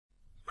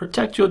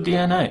Protect your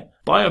DNA.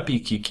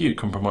 BioPQQ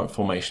can promote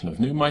formation of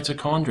new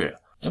mitochondria.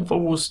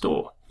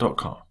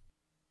 Infowarsstore.com.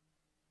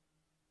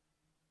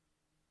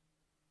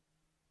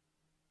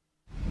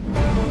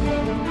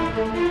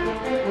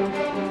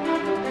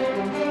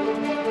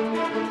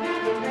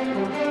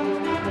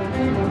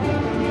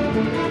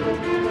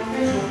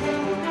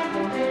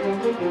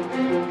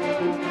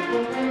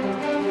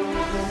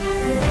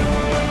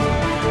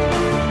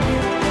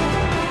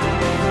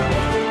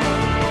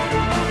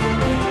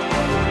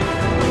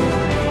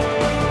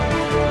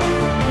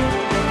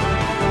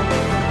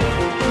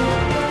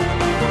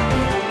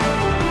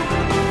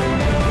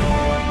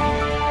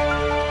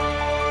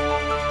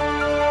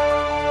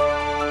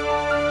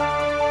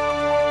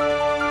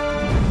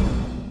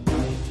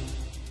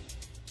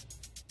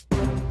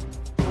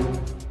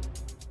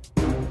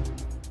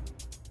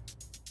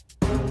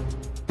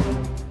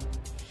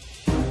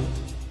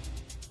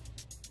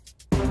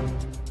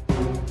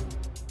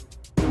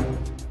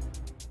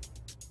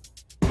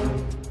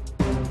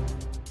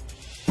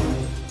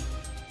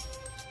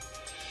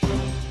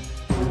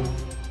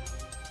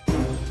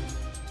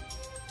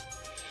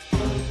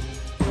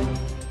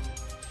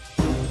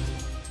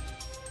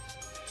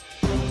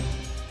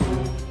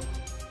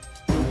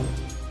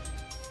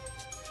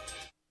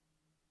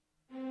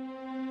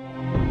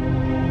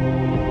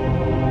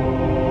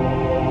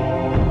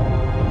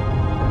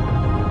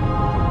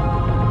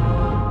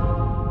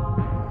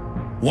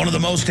 One of the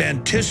most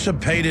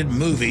anticipated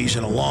movies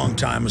in a long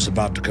time is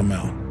about to come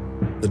out.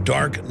 The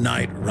Dark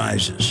Knight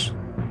Rises.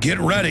 Get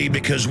ready,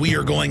 because we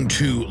are going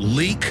to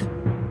leak,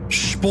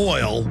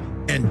 spoil,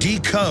 and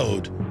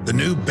decode the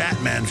new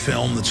Batman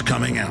film that's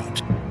coming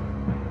out.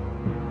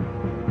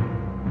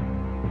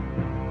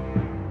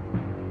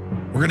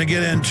 We're going to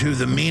get into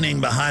the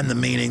meaning behind the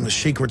meaning, the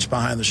secrets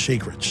behind the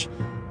secrets.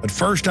 But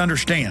first,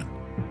 understand,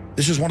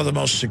 this is one of the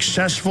most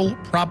successful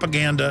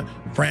propaganda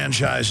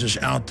franchises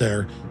out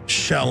there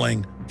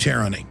selling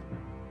tyranny.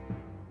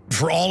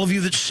 For all of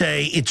you that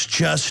say it's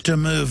just a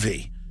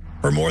movie,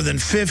 for more than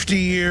 50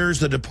 years,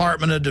 the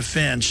Department of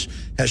Defense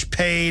has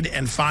paid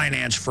and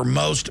financed for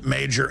most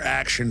major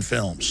action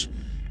films.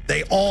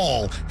 They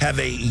all have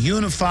a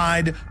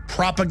unified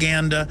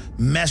propaganda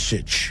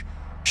message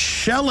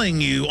selling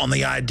you on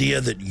the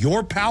idea that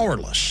you're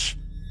powerless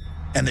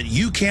and that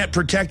you can't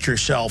protect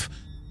yourself.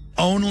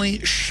 Only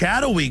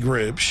shadowy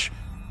groups,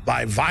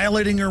 by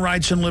violating your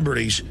rights and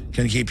liberties,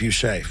 can keep you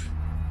safe.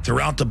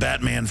 Throughout the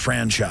Batman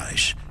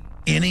franchise,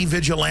 any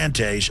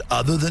vigilantes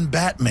other than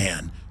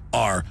Batman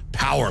are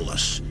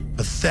powerless,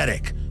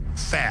 pathetic,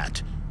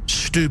 fat,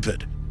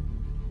 stupid,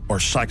 or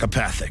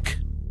psychopathic.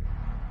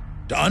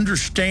 To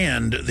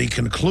understand the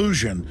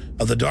conclusion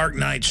of the Dark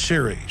Knight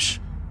series,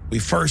 we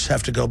first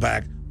have to go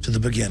back to the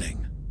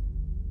beginning.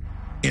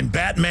 In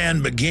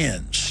Batman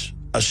Begins,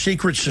 a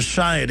secret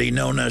society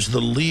known as the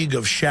League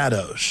of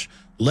Shadows,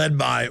 led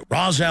by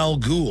Ra's al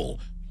Ghul,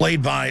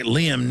 played by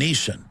Liam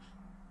Neeson,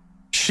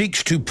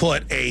 seeks to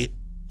put a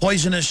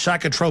poisonous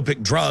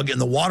psychotropic drug in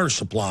the water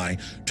supply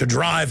to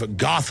drive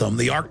Gotham,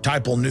 the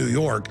archetypal New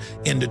York,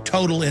 into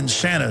total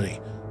insanity.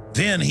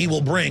 Then he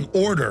will bring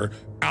order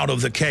out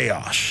of the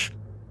chaos.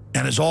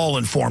 And as all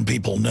informed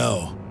people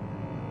know,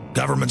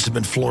 governments have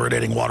been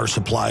fluoridating water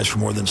supplies for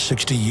more than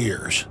 60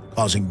 years,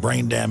 causing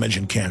brain damage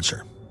and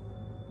cancer.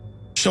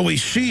 So we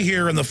see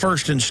here in the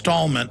first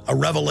installment a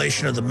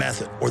revelation of the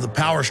method, or the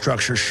power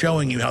structure,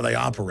 showing you how they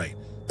operate.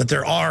 That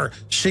there are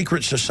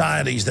secret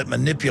societies that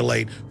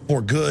manipulate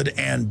for good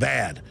and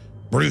bad.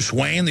 Bruce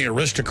Wayne, the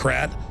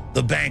aristocrat,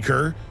 the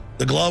banker,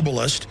 the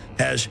globalist,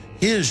 has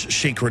his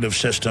secretive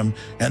system,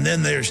 and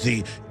then there's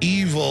the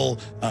evil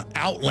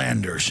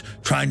outlanders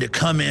trying to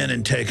come in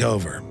and take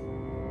over.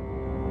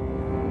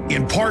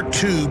 In Part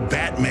 2,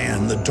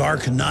 Batman, the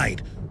Dark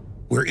Knight,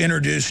 we're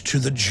introduced to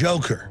the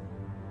Joker.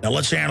 Now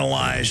let's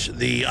analyze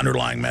the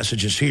underlying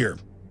messages here.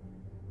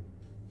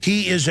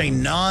 He is a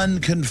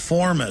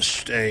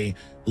nonconformist, a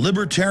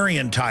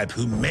libertarian type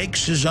who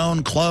makes his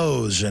own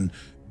clothes and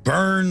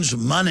burns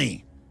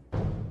money.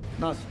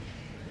 Nothing.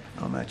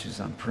 No matches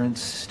on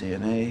prints,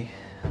 DNA,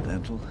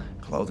 dental,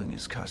 clothing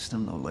is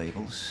custom, no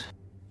labels.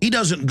 He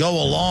doesn't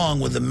go along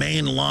with the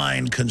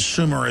mainline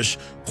consumerist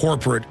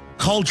corporate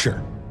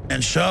culture.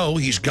 And so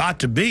he's got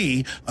to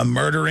be a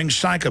murdering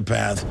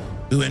psychopath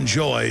who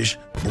enjoys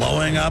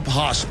blowing up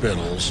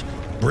hospitals,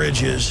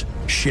 bridges,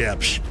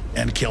 ships,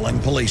 and killing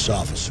police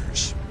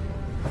officers.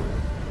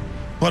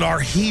 But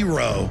our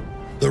hero,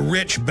 the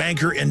rich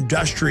banker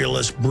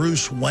industrialist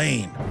Bruce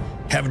Wayne,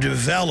 have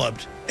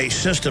developed a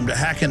system to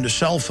hack into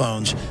cell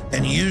phones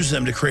and use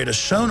them to create a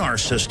sonar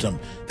system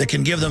that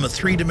can give them a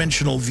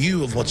three-dimensional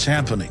view of what's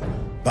happening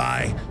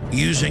by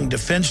using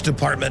Defense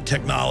Department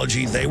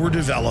technology they were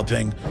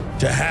developing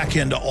to hack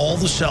into all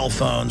the cell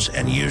phones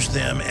and use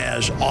them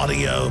as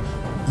audio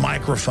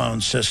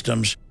microphone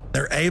systems.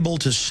 They're able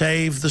to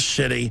save the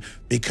city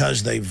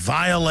because they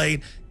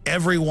violate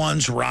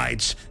everyone's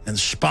rights and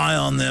spy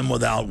on them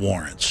without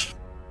warrants.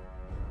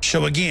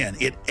 So again,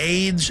 it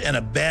aids and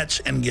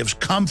abets and gives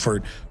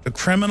comfort to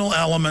criminal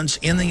elements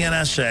in the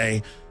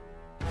NSA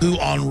who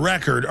on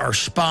record are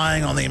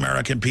spying on the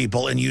American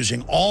people and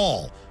using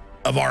all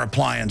of our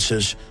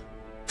appliances,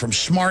 from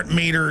smart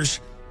meters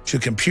to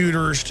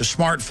computers to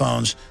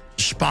smartphones,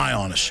 to spy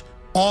on us.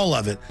 All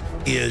of it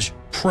is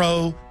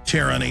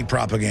pro-tyranny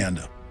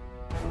propaganda.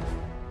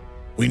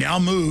 We now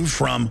move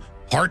from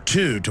part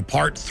 2 to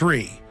part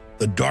 3,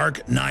 The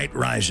Dark Knight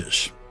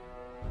Rises.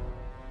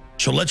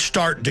 So let's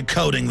start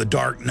decoding The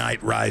Dark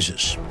Knight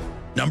Rises.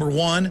 Number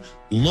 1,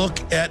 look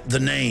at the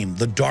name,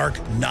 The Dark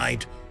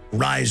Knight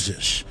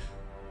Rises.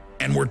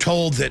 And we're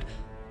told that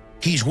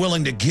he's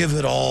willing to give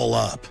it all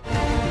up.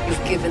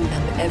 You've given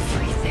them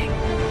everything.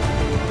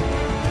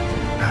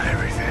 Not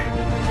everything.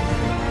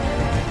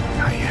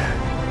 Not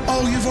yet.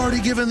 Oh, you've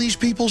already given these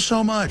people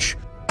so much.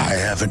 I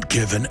haven't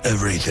given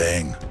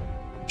everything.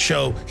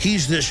 So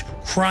he's this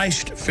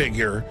Christ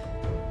figure,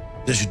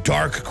 this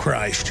dark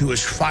Christ who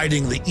is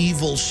fighting the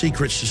evil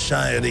secret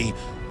society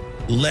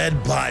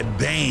led by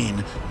Bane,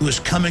 who is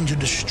coming to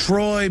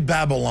destroy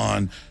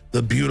Babylon,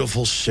 the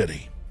beautiful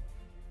city.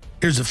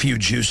 Here's a few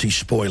juicy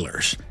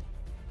spoilers.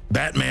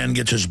 Batman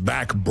gets his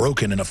back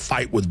broken in a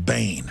fight with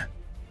Bane.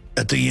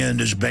 At the end,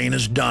 as Bane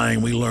is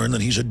dying, we learn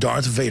that he's a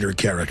Darth Vader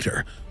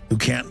character who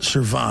can't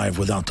survive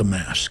without the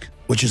mask,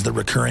 which is the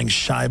recurring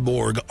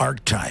cyborg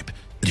archetype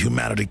that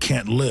humanity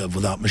can't live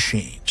without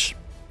machines.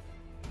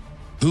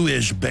 Who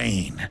is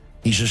Bane?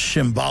 He's a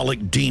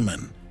symbolic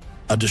demon,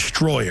 a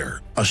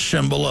destroyer, a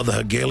symbol of the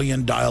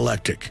Hegelian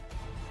dialectic,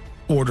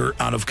 order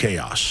out of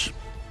chaos.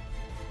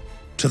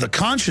 To the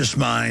conscious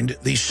mind,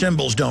 these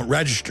symbols don't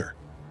register.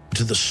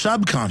 To the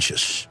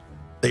subconscious,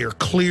 they are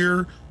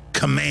clear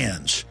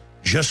commands,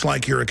 just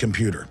like you're a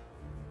computer.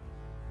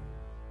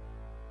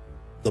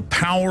 The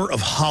power of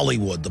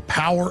Hollywood, the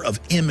power of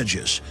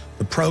images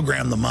to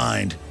program the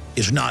mind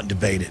is not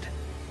debated.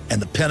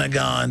 And the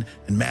Pentagon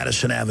and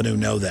Madison Avenue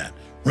know that.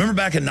 Remember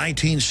back in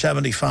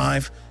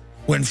 1975,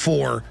 when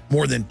for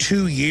more than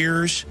 2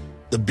 years,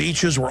 the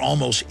beaches were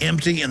almost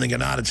empty in the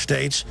United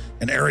States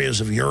and areas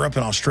of Europe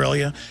and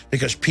Australia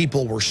because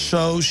people were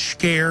so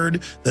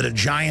scared that a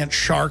giant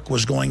shark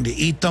was going to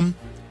eat them?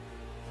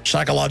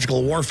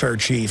 Psychological warfare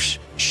chiefs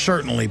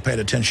certainly paid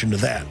attention to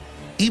that.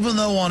 Even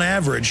though on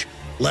average,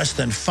 less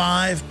than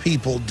 5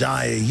 people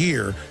die a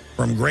year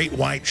from great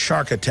white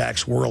shark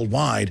attacks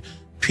worldwide,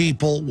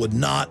 people would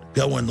not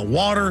go in the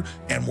water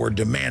and were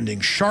demanding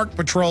shark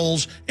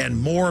patrols and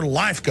more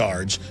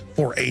lifeguards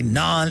for a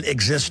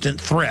non-existent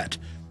threat.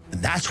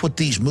 And that's what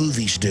these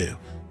movies do,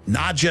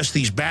 not just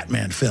these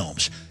Batman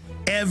films.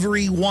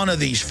 Every one of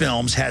these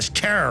films has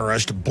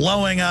terrorists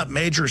blowing up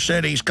major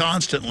cities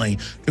constantly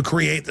to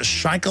create the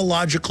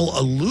psychological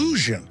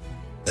illusion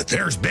that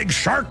there's big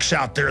sharks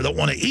out there that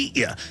want to eat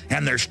you,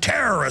 and there's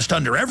terrorists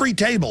under every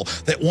table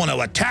that want to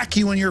attack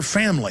you and your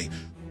family.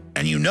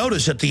 And you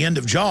notice at the end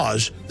of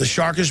Jaws, the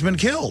shark has been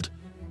killed.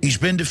 He's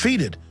been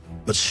defeated,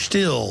 but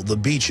still the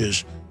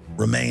beaches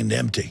remained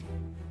empty.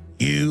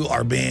 You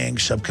are being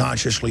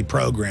subconsciously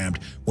programmed.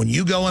 When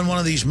you go in one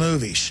of these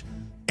movies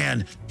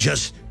and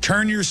just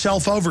turn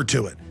yourself over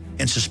to it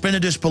in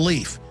suspended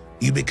disbelief,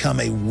 you become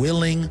a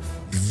willing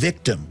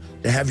victim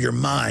to have your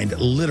mind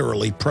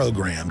literally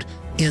programmed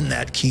in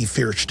that key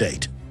fear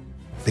state.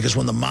 Because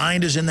when the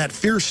mind is in that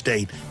fear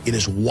state, it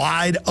is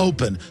wide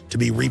open to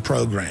be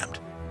reprogrammed.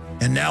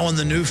 And now in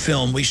the new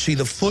film, we see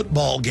the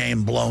football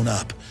game blown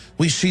up.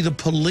 We see the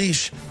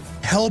police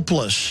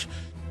helpless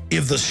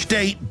if the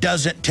state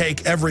doesn't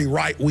take every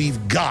right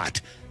we've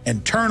got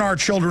and turn our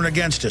children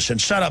against us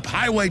and set up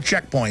highway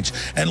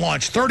checkpoints and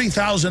launch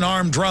 30,000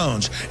 armed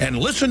drones and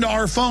listen to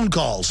our phone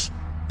calls,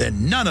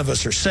 then none of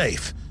us are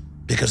safe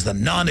because the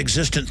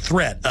non-existent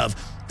threat of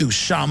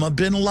Osama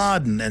bin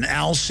Laden and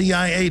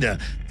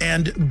Al-Qaeda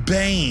and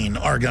Bane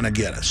are going to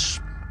get us.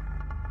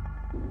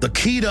 The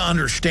key to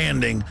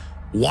understanding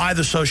why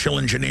the social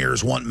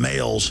engineers want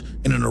males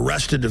in an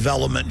arrested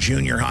development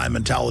junior high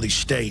mentality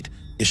state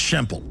is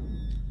simple.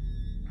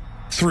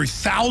 Through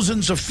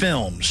thousands of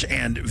films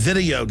and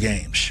video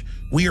games,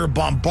 we are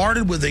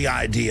bombarded with the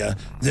idea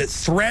that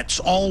threats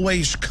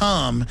always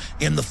come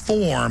in the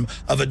form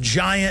of a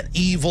giant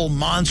evil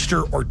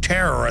monster or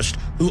terrorist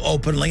who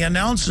openly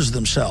announces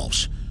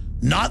themselves,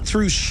 not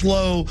through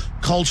slow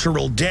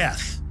cultural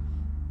death.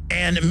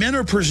 And men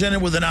are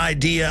presented with an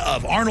idea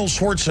of Arnold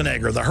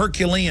Schwarzenegger, the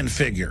Herculean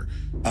figure,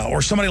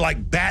 or somebody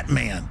like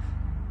Batman,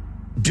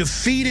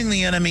 defeating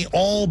the enemy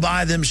all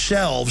by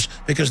themselves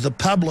because the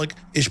public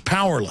is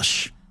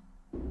powerless.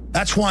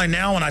 That's why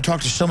now when I talk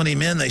to so many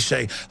men, they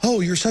say,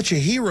 oh, you're such a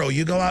hero.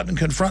 You go out and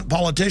confront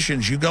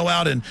politicians. You go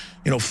out and,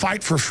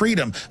 fight for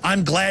freedom.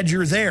 I'm glad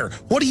you're there.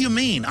 What do you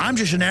mean? I'm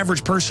just an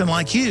average person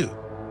like you.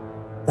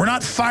 We're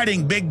not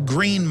fighting big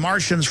green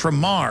Martians from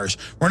Mars.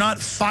 We're not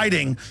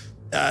fighting,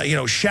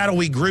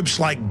 shadowy groups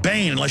like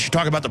Bane, unless you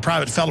talk about the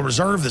Private Federal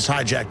Reserve that's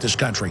hijacked this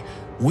country.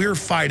 We're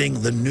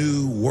fighting the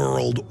New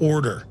World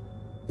Order.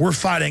 We're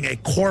fighting a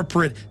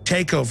corporate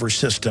takeover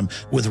system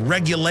with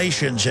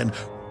regulations and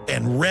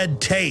and red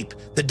tape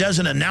that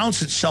doesn't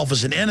announce itself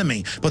as an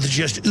enemy, but that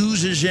just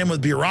oozes in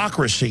with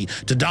bureaucracy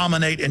to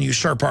dominate and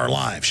usurp our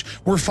lives.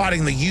 We're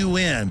fighting the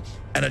UN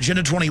and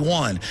Agenda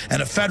 21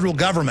 and a federal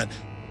government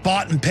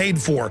bought and paid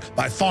for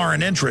by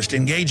foreign interest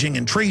engaging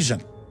in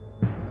treason.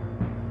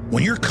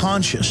 When you're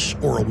conscious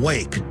or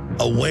awake,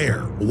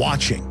 aware,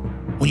 watching,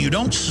 when you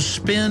don't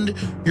suspend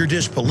your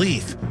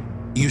disbelief,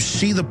 you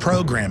see the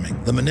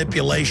programming, the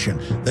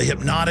manipulation, the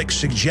hypnotic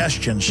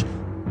suggestions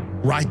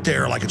right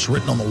there like it's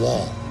written on the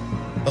wall.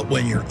 But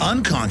when you're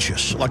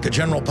unconscious, like the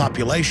general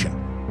population,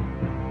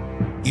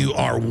 you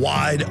are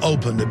wide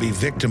open to be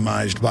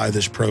victimized by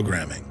this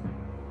programming.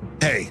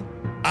 Hey,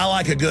 I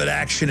like a good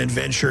action,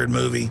 adventure, and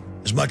movie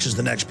as much as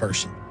the next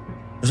person.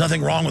 There's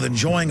nothing wrong with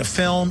enjoying a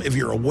film if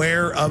you're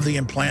aware of the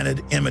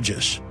implanted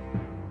images.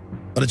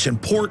 But it's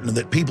important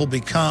that people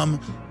become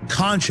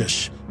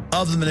conscious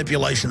of the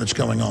manipulation that's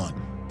going on.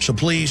 So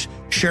please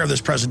share this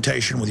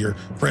presentation with your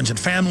friends and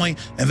family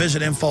and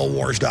visit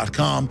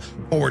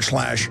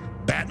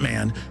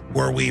Infowars.com/Batman,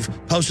 where we've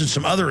posted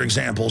some other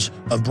examples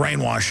of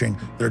brainwashing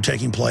that are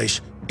taking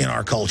place in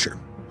our culture.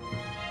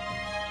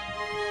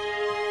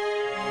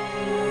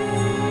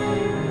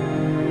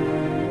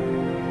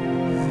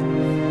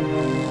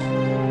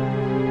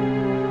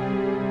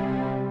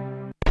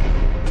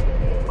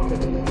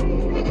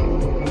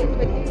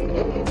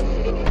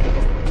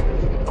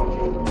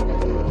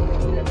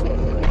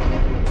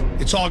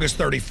 It's August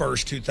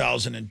 31st,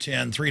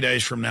 2010. 3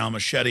 days from now,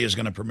 Machete is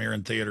going to premiere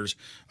in theaters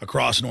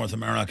across North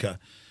America.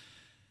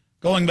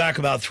 Going back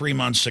about 3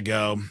 months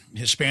ago,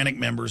 Hispanic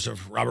members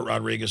of Robert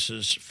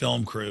Rodriguez's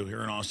film crew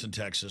here in Austin,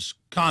 Texas,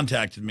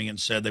 contacted me and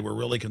said they were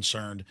really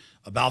concerned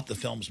about the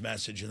film's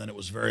message and that it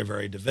was very,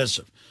 very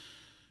divisive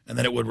and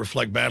that it would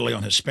reflect badly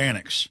on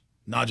Hispanics,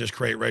 not just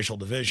create racial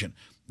division.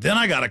 Then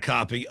I got a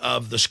copy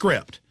of the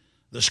script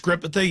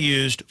that they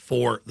used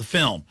for the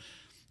film.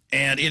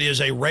 And it is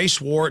a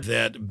race war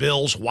that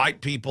bills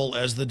white people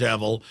as the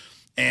devil,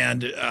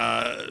 and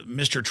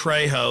Mr.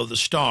 Trejo, the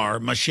star,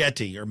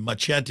 Machete,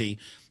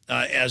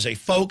 as a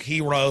folk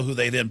hero who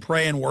they then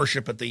pray and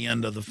worship at the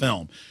end of the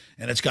film.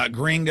 And it's got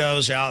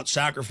gringos out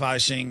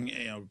sacrificing,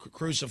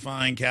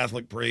 crucifying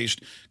Catholic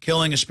priests,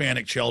 killing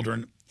Hispanic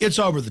children. It's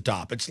over the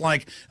top. It's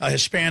like a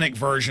Hispanic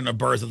version of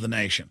Birth of the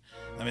Nation.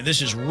 I mean,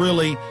 this is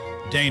really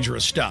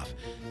dangerous stuff.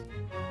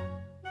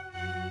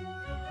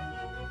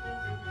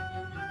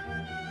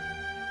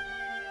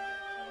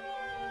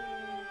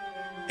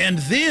 And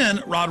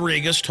then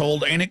Rodriguez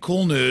told Ain't It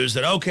Cool News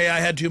that, okay, I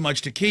had too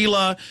much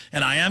tequila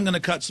and I am going to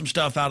cut some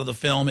stuff out of the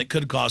film. It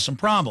could cause some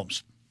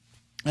problems.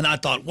 And I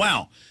thought,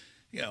 wow,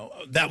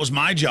 that was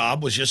my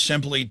job, was just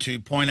simply to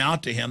point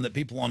out to him that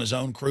people on his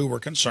own crew were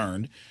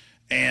concerned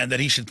and that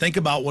he should think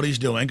about what he's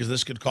doing because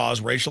this could cause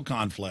racial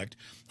conflict.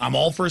 I'm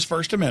all for his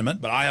First Amendment,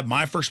 but I have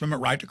my First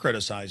Amendment right to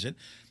criticize it.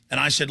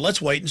 And I said,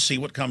 let's wait and see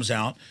what comes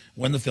out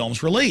when the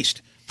film's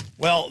released.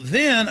 Well,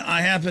 then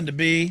I happened to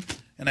be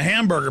in a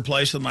hamburger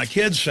place with my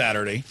kids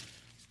Saturday,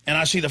 and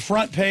I see the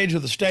front page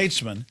of the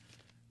Statesman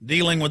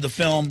dealing with the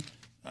film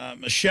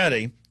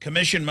Machete.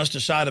 Commission must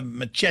decide if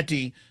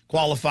Machete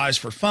qualifies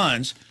for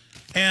funds,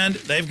 and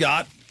they've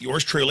got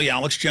yours truly,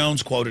 Alex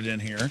Jones, quoted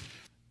in here.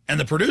 And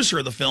the producer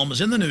of the film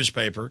is in the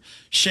newspaper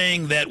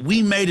saying that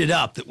we made it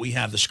up that we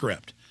have the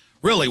script.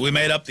 Really, we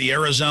made up the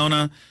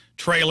Arizona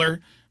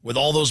trailer with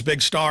all those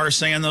big stars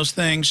saying those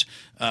things.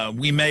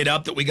 We made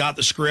up that we got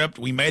the script.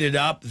 We made it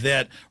up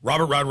that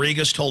Robert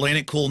Rodriguez told Ain't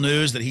It Cool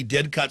News that he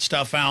did cut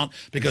stuff out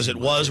because it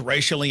was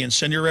racially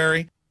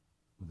incendiary.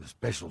 The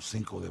special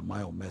Cinco de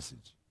Mayo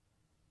message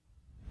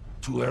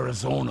to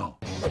Arizona.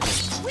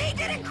 We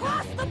didn't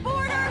cross the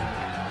border!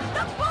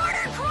 The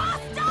border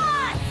crossed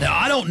us! Now,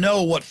 I don't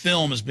know what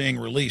film is being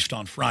released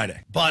on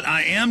Friday, but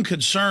I am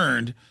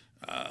concerned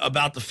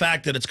about the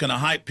fact that it's going to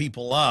hype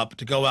people up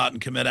to go out and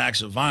commit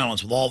acts of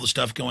violence with all the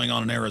stuff going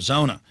on in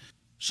Arizona.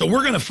 So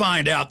we're going to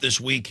find out this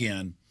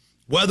weekend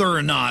whether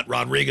or not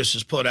Rodriguez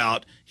has put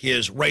out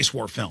his race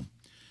war film.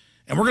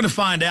 And we're going to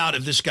find out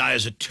if this guy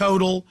is a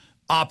total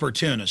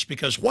opportunist,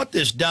 because what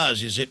this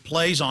does is it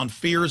plays on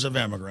fears of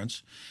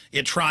immigrants.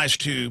 It tries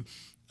to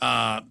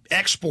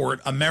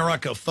export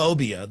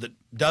Americophobia that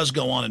does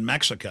go on in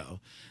Mexico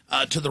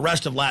to the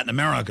rest of Latin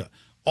America.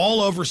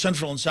 All over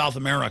Central and South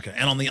America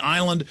and on the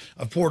island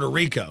of Puerto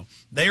Rico,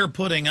 they are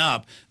putting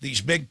up these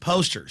big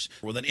posters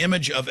with an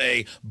image of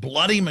a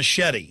bloody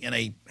machete in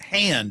a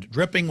hand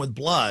dripping with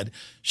blood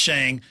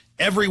saying,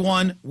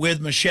 everyone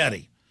with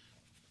machete,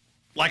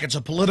 like it's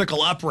a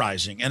political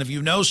uprising. And if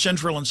you know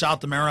Central and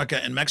South America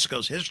and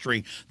Mexico's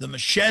history, the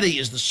machete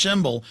is the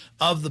symbol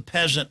of the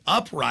peasant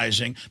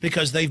uprising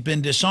because they've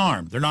been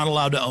disarmed. They're not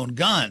allowed to own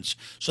guns,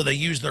 so they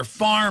use their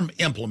farm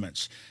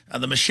implements.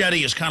 The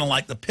machete is kind of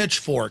like the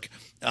pitchfork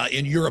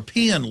in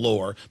European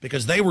lore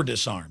because they were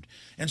disarmed.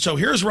 And so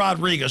here's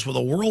Rodriguez with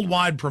a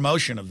worldwide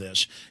promotion of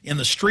this in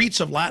the streets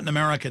of Latin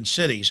American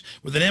cities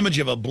with an image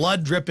of a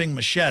blood-dripping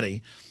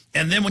machete.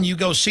 And then when you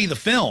go see the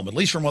film, at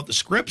least from what the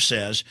script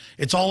says,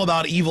 it's all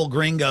about evil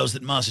gringos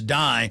that must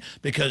die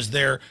because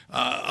they're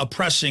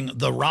oppressing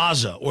the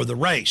raza or the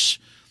race.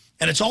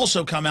 And it's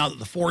also come out that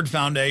the Ford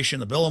Foundation,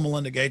 the Bill and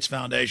Melinda Gates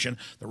Foundation,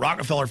 the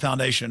Rockefeller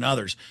Foundation, and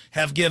others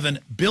have given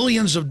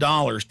billions of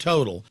dollars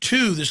total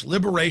to this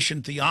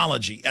liberation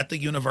theology at the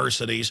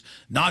universities,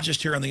 not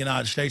just here in the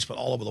United States, but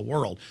all over the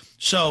world.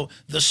 So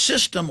the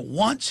system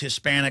wants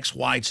Hispanics,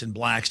 whites, and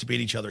blacks to beat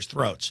each other's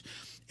throats.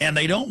 And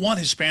they don't want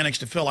Hispanics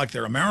to feel like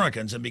they're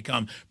Americans and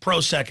become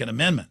pro-Second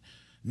Amendment.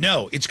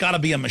 No, it's got to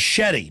be a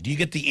machete. Do you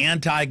get the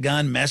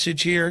anti-gun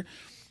message here?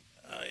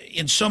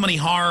 In so many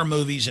horror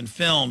movies and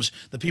films,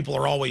 the people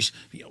are always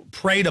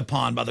preyed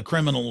upon by the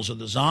criminals or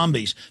the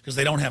zombies because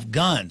they don't have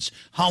guns.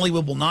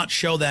 Hollywood will not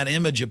show that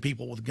image of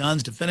people with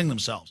guns defending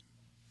themselves.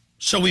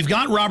 So we've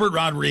got Robert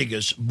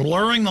Rodriguez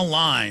blurring the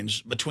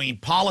lines between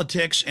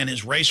politics and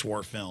his race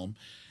war film,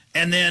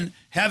 and then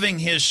having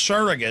his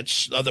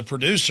surrogates, the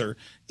producer,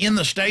 in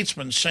The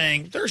Statesman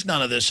saying, there's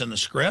none of this in the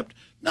script.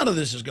 None of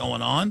this is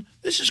going on.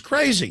 This is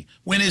crazy.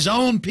 When his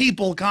own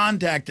people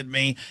contacted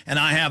me, and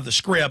I have the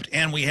script,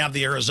 and we have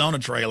the Arizona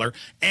trailer,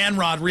 and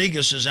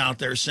Rodriguez is out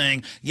there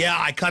saying, yeah,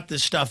 I cut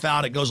this stuff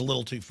out. It goes a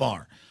little too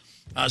far.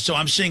 So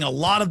I'm seeing a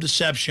lot of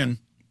deception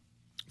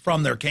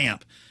from their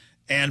camp.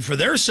 And for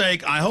their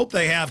sake, I hope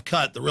they have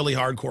cut the really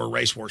hardcore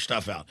race war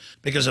stuff out.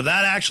 Because if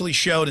that actually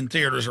showed in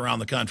theaters around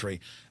the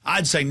country,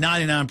 I'd say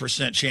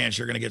 99% chance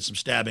you're going to get some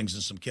stabbings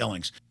and some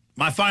killings.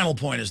 My final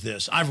point is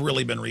this. I've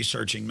really been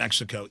researching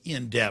Mexico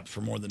in depth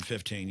for more than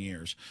 15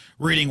 years,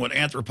 reading what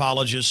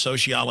anthropologists,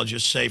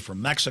 sociologists say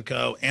from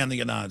Mexico and the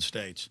United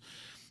States.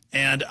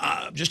 And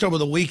just over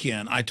the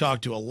weekend, I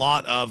talked to a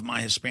lot of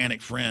my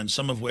Hispanic friends,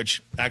 some of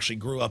which actually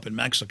grew up in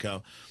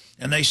Mexico.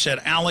 And they said,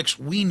 Alex,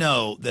 we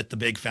know that the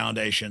big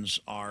foundations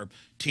are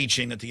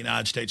teaching that the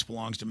United States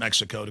belongs to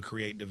Mexico to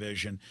create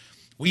division.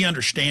 We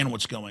understand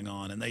what's going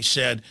on. And they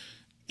said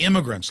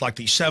immigrants, like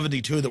these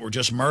 72 that were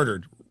just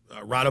murdered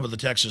right over the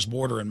Texas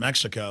border in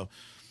Mexico,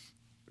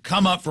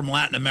 come up from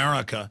Latin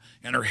America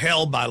and are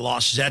held by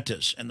Los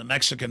Zetas and the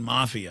Mexican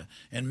mafia.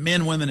 And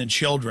men, women, and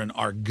children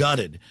are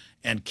gutted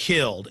and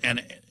killed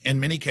and in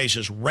many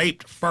cases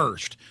raped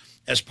first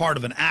as part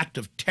of an act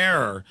of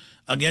terror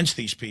against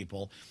these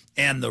people.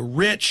 And the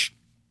rich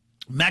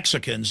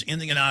Mexicans in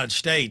the United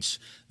States,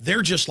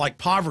 they're just like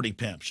poverty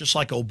pimps, just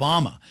like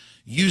Obama,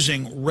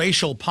 using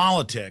racial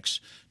politics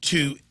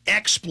to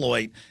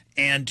exploit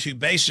and to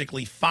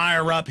basically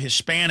fire up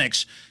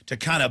Hispanics to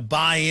kind of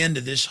buy into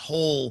this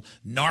whole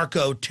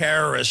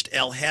narco-terrorist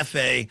El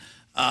Jefe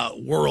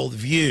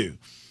worldview.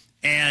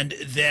 And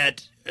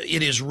that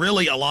it is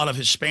really a lot of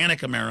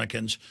Hispanic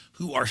Americans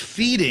who are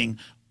feeding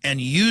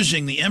and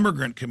using the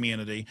immigrant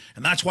community,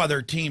 and that's why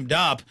they're teamed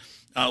up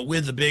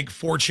with the big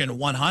Fortune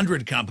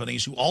 100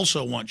 companies who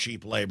also want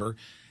cheap labor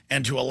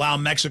and to allow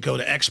Mexico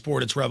to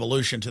export its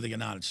revolution to the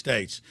United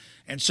States.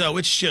 And so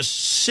it's just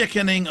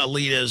sickening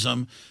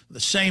elitism, the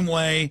same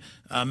way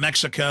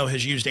Mexico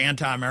has used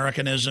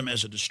anti-Americanism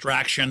as a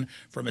distraction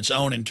from its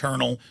own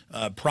internal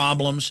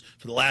problems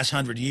for the last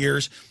 100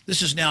 years.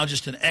 This is now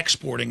just an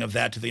exporting of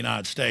that to the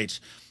United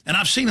States. And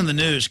I've seen in the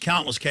news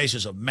countless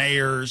cases of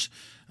mayors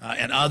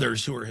and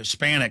others who are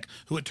Hispanic,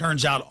 who it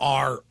turns out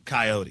are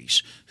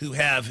coyotes, who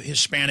have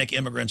Hispanic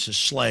immigrants as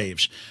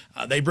slaves.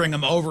 They bring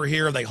them over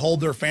here. They hold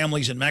their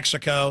families in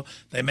Mexico.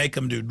 They make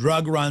them do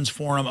drug runs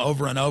for them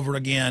over and over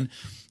again.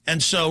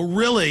 And so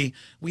really,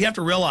 we have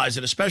to realize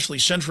that especially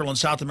Central and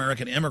South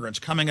American immigrants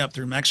coming up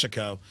through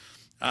Mexico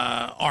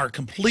are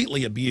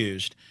completely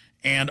abused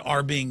and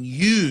are being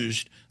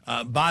used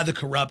by the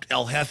corrupt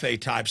El Jefe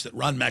types that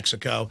run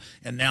Mexico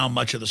and now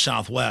much of the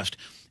Southwest.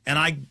 And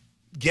I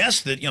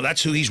guess that,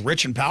 that's who he's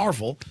rich and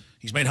powerful.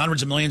 He's made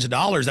hundreds of millions of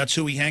dollars. That's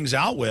who he hangs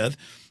out with,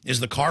 is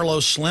the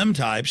Carlos Slim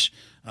types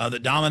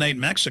that dominate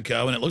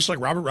Mexico. And it looks like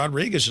Robert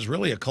Rodriguez is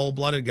really a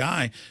cold-blooded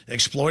guy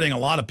exploiting a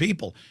lot of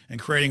people and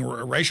creating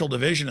racial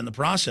division in the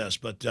process.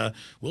 But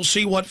we'll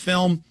see what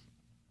film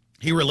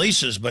he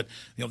releases. But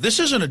this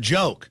isn't a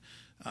joke.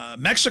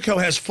 Mexico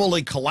has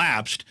fully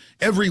collapsed.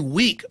 Every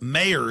week,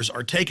 mayors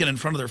are taken in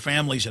front of their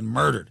families and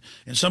murdered.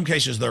 In some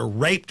cases, they're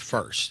raped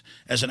first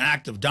as an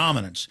act of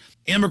dominance.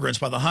 Immigrants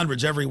by the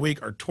hundreds every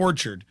week are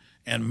tortured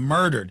and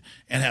murdered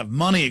and have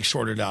money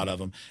extorted out of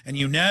them. And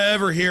you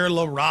never hear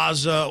La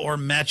Raza or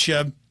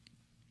Mecha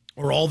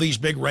or all these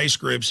big race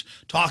groups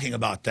talking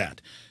about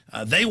that.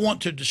 They want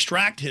to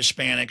distract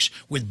Hispanics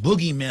with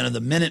boogeymen of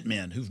the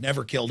Minutemen who've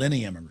never killed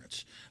any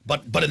immigrants.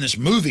 But in this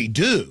movie,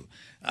 do.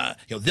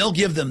 They'll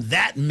give them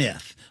that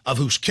myth of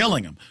who's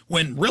killing them,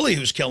 when really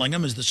who's killing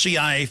them is the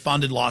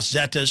CIA-funded Los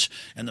Zetas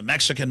and the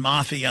Mexican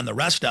mafia and the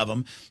rest of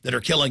them that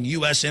are killing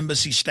U.S.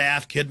 embassy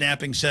staff,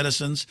 kidnapping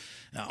citizens.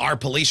 Our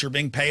police are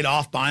being paid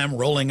off by them,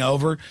 rolling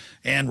over.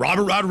 And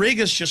Robert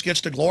Rodriguez just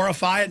gets to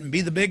glorify it and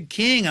be the big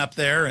king up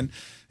there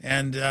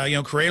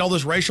and create all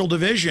this racial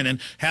division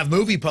and have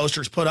movie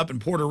posters put up in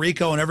Puerto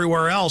Rico and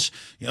everywhere else,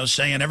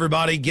 saying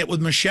everybody get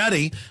with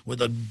machete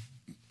with a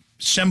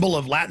symbol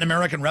of Latin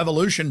American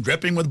revolution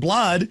dripping with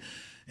blood.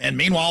 And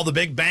meanwhile, the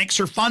big banks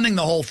are funding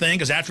the whole thing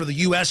because after the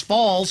U.S.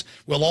 falls,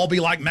 we'll all be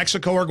like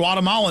Mexico or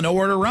Guatemala,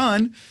 nowhere to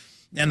run.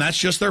 And that's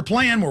just their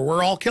plan, where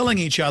we're all killing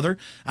each other.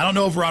 I don't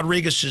know if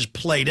Rodriguez has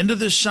played into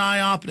this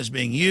psyop and is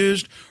being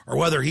used, or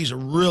whether he's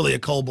really a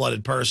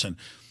cold-blooded person.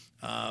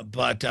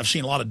 But I've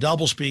seen a lot of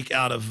doublespeak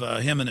out of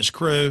him and his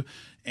crew,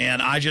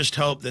 and I just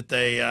hope that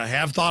they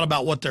have thought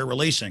about what they're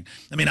releasing.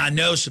 I mean, I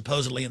know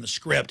supposedly in the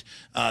script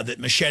that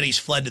Machete's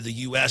fled to the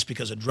U.S.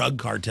 because of drug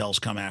cartels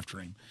come after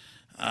him.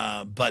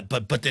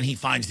 But then he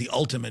finds the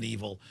ultimate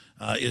evil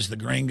is the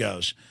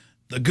gringos.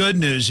 The good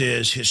news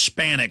is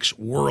Hispanics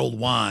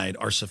worldwide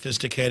are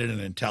sophisticated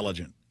and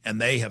intelligent, and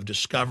they have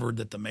discovered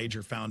that the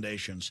major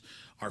foundations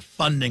are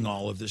funding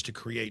all of this to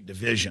create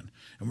division.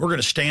 And we're going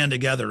to stand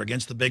together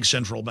against the big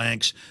central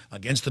banks,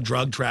 against the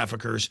drug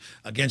traffickers,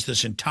 against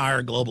this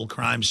entire global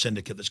crime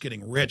syndicate that's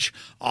getting rich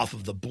off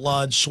of the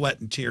blood, sweat,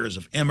 and tears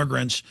of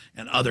immigrants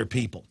and other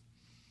people.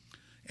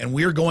 And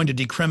we're going to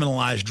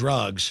decriminalize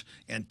drugs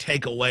and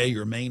take away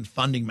your main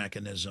funding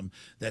mechanism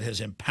that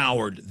has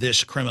empowered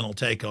this criminal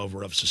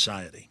takeover of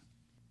society.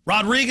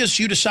 Rodriguez,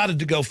 you decided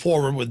to go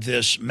forward with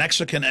this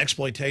Mexican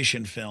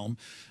exploitation film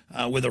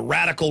with a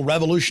radical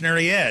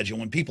revolutionary edge. And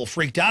when people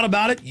freaked out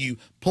about it, you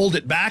pulled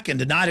it back and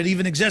denied it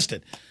even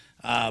existed.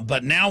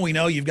 But now we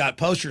know you've got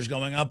posters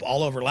going up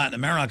all over Latin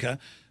America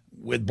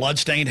with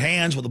bloodstained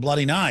hands with a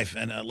bloody knife.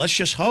 And let's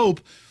just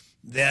hope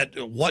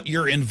that what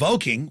you're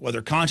invoking,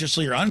 whether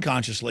consciously or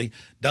unconsciously,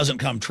 doesn't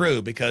come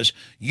true, because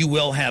you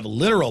will have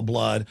literal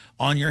blood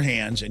on your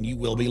hands and you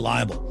will be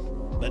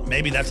liable. But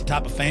maybe that's the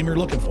type of fame you're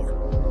looking for.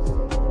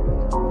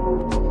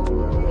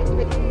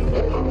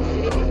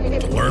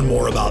 To learn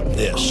more about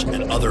this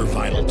and other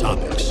vital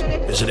topics,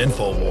 visit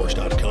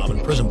Infowars.com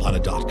and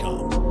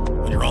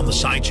PrisonPlanet.com. When you're on the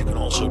site, you can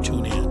also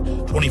tune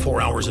in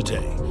 24 hours a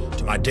day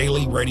to my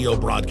daily radio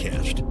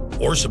broadcast,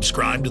 or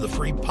subscribe to the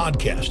free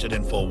podcast at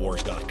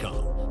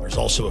Infowars.com. There's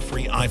also a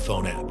free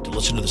iPhone app to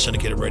listen to the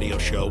syndicated radio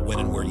show when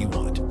and where you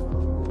want.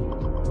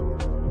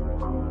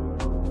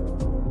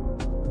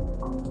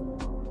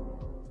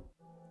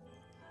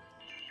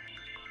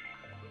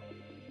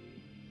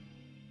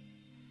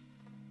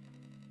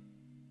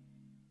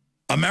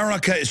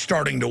 America is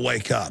starting to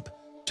wake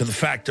up to the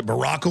fact that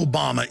Barack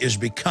Obama is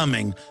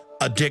becoming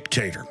a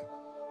dictator.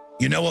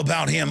 You know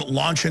about him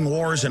launching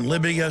wars in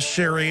Libya,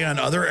 Syria, and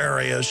other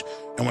areas.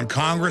 And when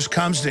Congress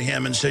comes to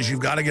him and says, you've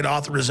got to get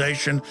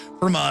authorization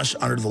from us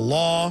under the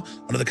law,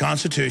 under the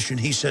Constitution,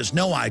 he says,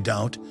 no, I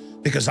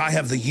don't, because I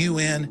have the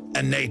UN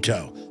and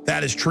NATO.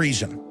 That is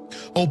treason.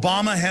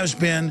 Obama has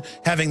been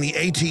having the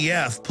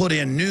ATF put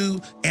in new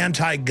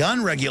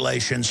anti-gun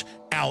regulations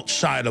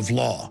outside of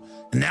law.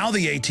 And now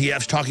the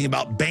ATF's talking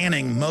about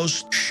banning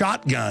most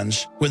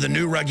shotguns with a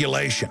new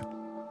regulation.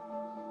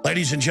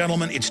 Ladies and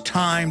gentlemen, it's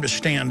time to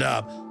stand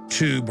up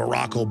to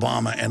Barack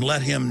Obama and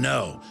let him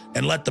know,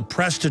 and let the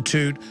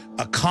prostitute,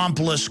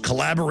 accomplice,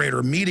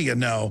 collaborator media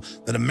know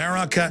that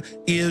America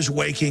is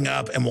waking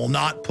up and will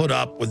not put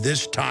up with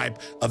this type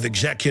of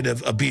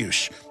executive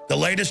abuse. The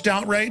latest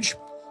outrage,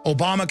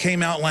 Obama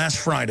came out last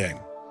Friday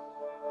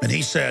and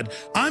he said,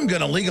 I'm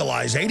going to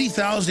legalize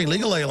 80,000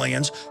 illegal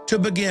aliens to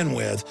begin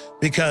with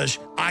because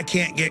I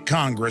can't get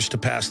Congress to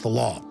pass the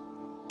law.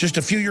 Just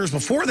a few years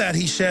before that,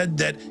 he said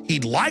that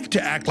he'd like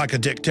to act like a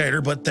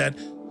dictator, but that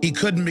he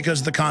couldn't because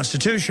of the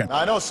Constitution. Now,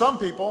 I know some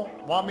people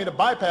want me to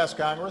bypass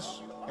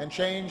Congress and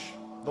change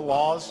the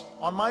laws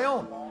on my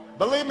own.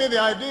 Believe me, the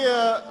idea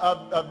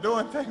of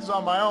doing things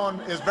on my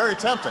own is very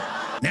tempting.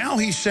 Now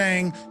he's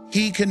saying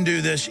he can do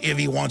this if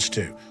he wants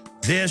to.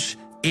 This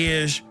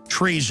is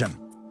treason.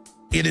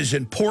 It is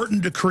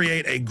important to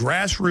create a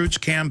grassroots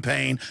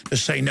campaign to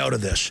say no to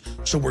this.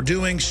 So we're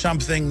doing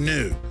something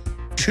new.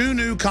 2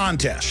 new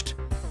contests.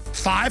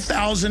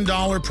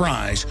 $5,000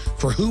 prize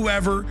for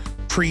whoever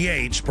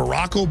creates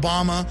Barack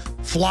Obama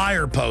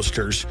flyer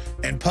posters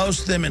and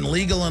posts them in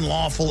legal and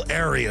lawful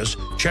areas.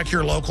 Check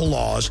your local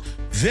laws.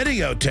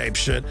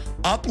 Videotapes it,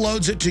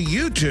 uploads it to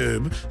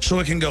YouTube so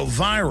it can go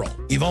viral.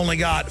 You've only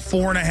got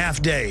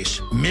 4.5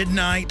 days.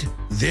 Midnight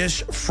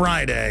this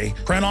Friday.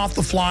 Print off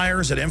the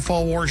flyers at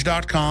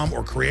Infowars.com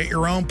or create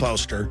your own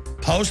poster.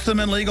 Post them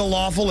in legal,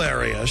 lawful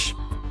areas.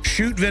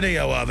 Shoot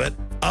video of it.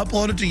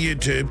 Upload it to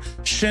YouTube,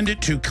 send it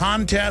to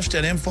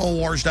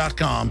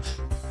contest@Infowars.com,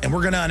 and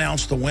we're going to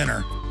announce the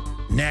winner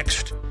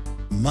next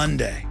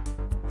Monday.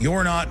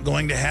 You're not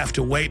going to have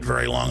to wait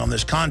very long on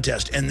this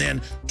contest. And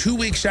then 2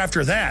 weeks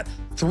after that,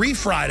 3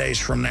 Fridays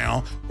from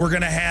now, we're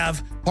going to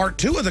have part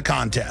 2 of the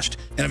contest.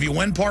 And if you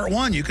win part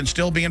 1, you can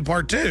still be in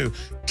part 2.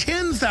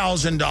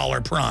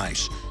 $10,000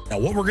 prize. Now,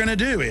 what we're going to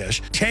do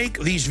is take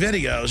these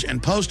videos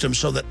and post them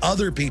so that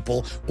other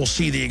people will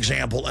see the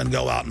example and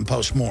go out and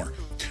post more.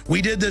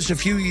 We did this a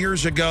few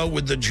years ago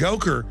with the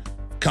Joker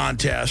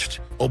contest,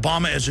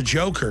 Obama as a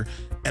Joker,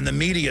 and the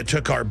media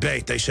took our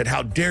bait. They said,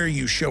 how dare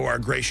you show our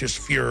gracious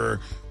Fuhrer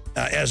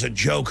as a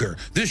Joker?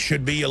 This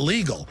should be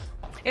illegal.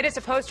 It is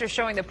a poster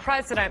showing the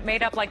president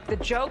made up like the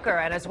Joker,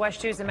 and as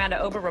West 2's Amanda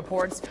Ober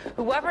reports,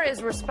 whoever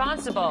is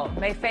responsible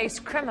may face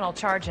criminal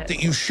charges.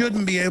 That you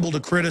shouldn't be able to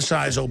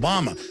criticize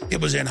Obama.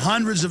 It was in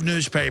hundreds of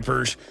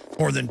newspapers,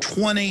 more than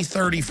 20,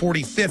 30,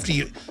 40,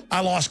 50,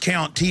 I lost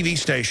count, TV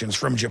stations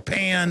from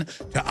Japan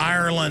to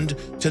Ireland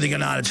to the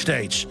United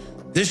States.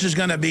 This is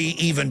going to be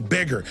even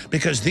bigger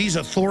because these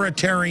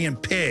authoritarian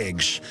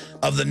pigs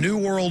of the New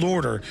World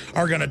Order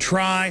are going to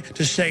try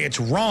to say it's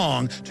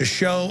wrong to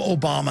show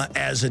Obama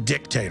as a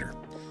dictator.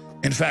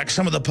 In fact,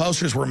 some of the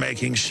posters we're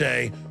making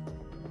say,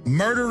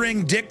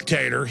 murdering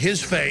dictator, his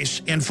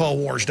face,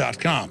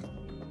 Infowars.com.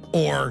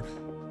 Or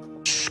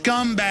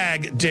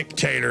scumbag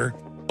dictator,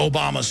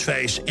 Obama's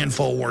face,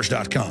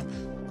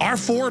 Infowars.com. Our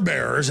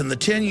forebears in the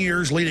 10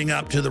 years leading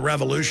up to the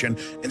revolution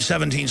in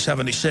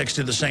 1776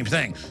 did the same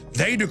thing.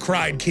 They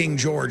decried King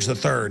George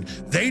III.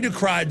 They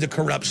decried the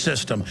corrupt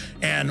system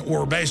and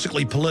were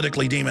basically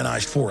politically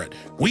demonized for it.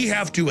 We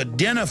have to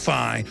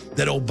identify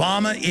that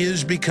Obama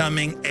is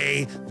becoming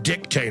a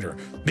dictator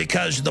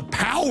because the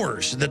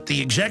powers that the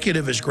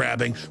executive is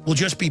grabbing will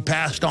just be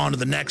passed on to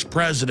the next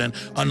president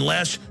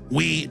unless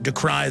we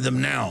decry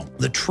them now.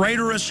 The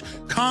traitorous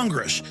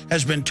Congress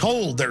has been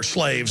told they're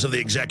slaves of the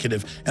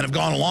executive and have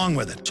gone along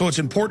with it. So it's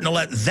important to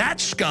let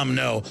that scum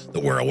know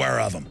that we're aware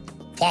of them.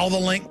 Follow the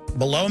link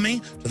below me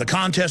to the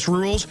contest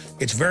rules.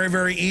 It's very,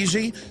 very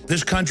easy.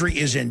 This country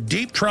is in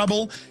deep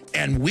trouble,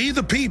 and we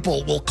the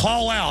people will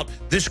call out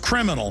this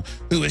criminal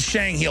who is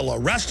saying he'll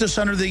arrest us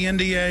under the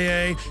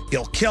NDAA,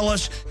 he'll kill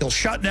us, he'll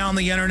shut down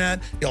the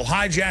internet, he'll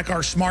hijack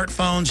our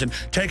smartphones and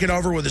take it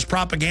over with his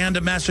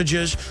propaganda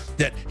messages,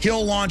 that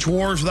he'll launch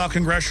wars without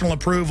congressional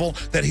approval,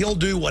 that he'll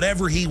do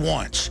whatever he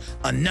wants.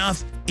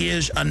 Enough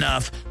is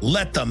enough.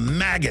 Let the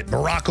maggot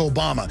Barack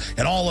Obama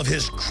and all of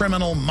his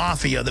criminal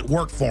mafia that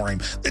worked for him,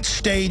 that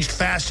staged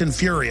Fast and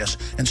Furious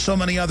and so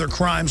many other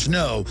crimes,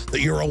 know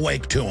that you're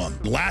awake to them.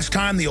 Last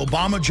time the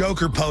Obama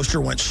Joker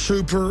poster went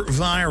super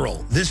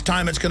viral. This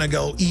time it's going to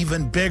go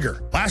even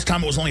bigger. Last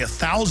time it was only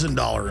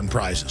 $1,000 in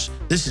prizes.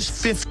 This is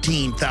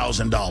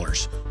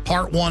 $15,000.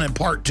 Part 1 and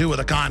Part 2 of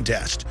the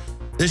contest.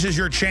 This is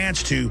your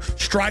chance to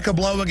strike a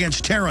blow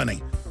against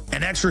tyranny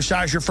and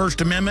exercise your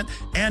First Amendment,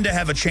 and to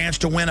have a chance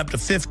to win up to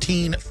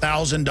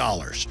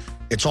 $15,000.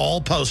 It's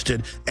all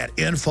posted at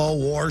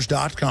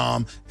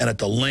Infowars.com and at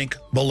the link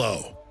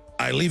below.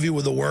 I leave you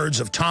with the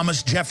words of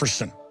Thomas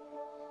Jefferson.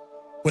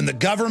 When the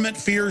government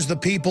fears the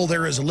people,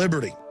 there is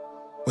liberty.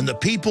 When the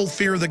people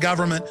fear the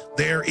government,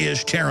 there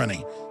is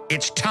tyranny.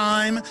 It's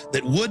time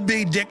that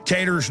would-be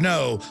dictators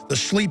know the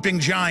sleeping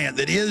giant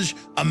that is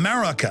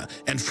America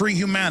and free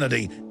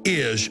humanity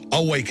is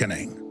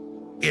awakening.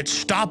 It's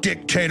Stop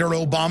Dictator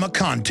Obama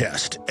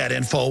contest at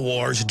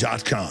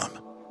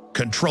Infowars.com.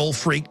 Control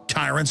freak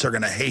tyrants are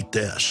going to hate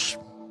this.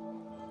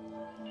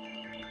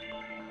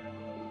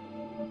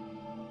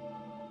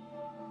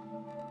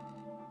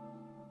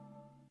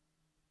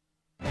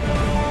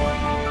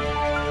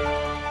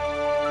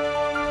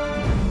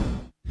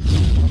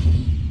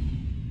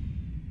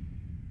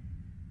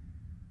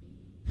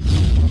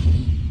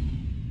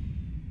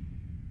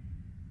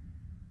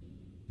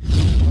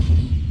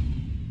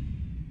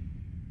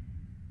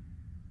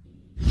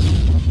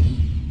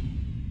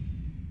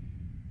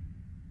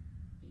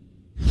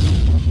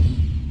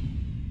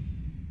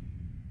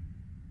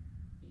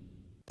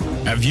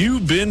 Have you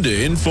been to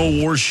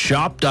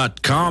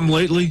InfoWarsShop.com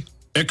lately?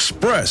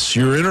 Express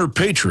your inner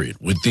patriot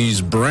with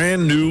these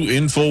brand new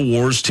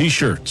InfoWars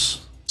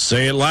t-shirts.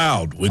 Say it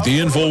loud with the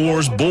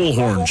InfoWars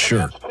Bullhorn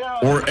shirt,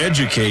 or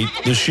educate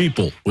the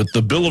sheeple with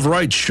the Bill of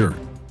Rights shirt.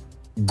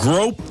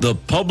 Grope the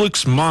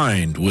public's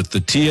mind with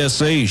the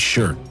TSA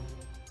shirt.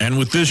 And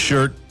with this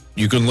shirt,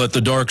 you can let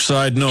the dark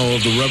side know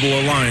of the Rebel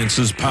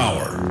Alliance's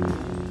power.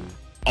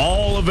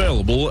 All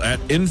available at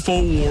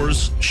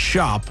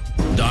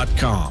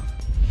InfoWarsShop.com.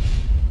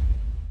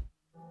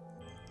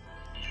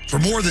 For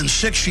more than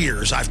 6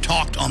 years, I've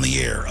talked on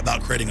the air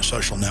about creating a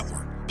social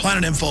network.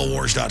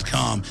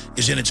 PlanetInfowars.com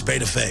is in its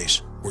beta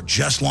phase. We're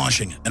just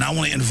launching it. And I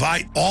want to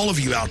invite all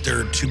of you out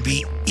there to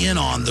be in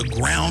on the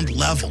ground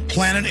level.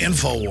 Planet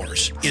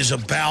Infowars is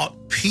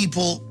about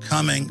people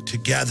coming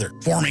together,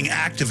 forming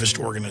activist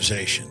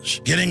organizations,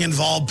 getting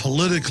involved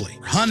politically,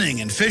 hunting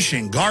and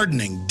fishing,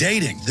 gardening,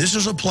 dating. This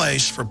is a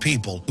place for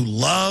people who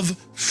love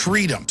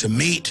freedom to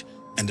meet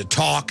and to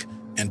talk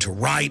and to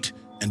write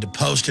and to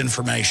post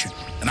information.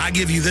 And I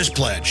give you this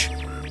pledge.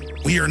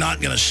 We are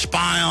not going to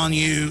spy on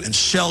you and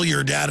sell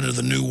your data to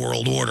the New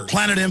World Order.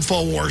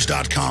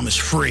 PlanetInfowars.com is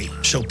free,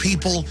 so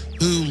people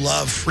who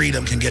love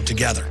freedom can get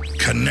together,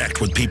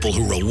 connect with people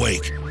who are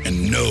awake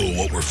and know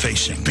what we're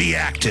facing. Be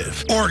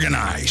active,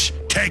 organize,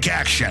 take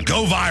action,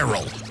 go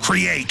viral,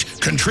 create,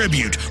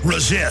 contribute,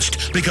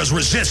 resist, because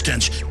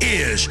resistance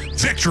is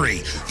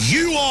victory.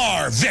 You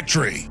are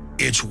victory.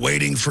 It's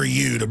waiting for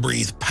you to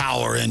breathe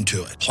power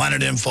into it.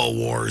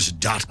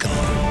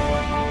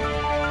 PlanetInfowars.com.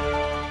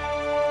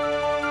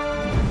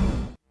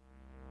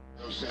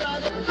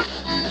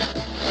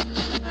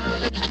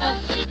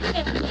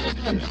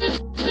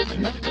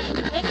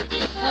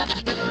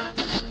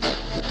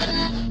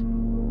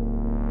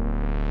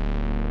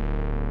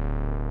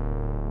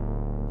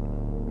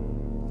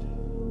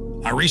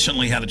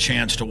 recently had a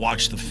chance to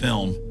watch the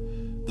film,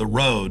 The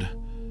Road,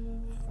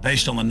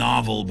 based on the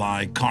novel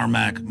by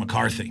Cormac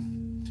McCarthy.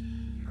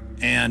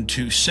 And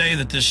to say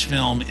that this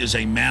film is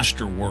a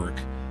masterwork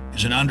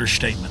is an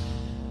understatement.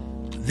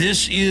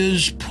 This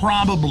is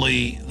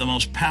probably the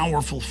most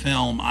powerful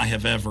film I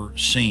have ever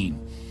seen.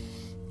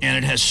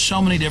 And it has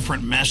so many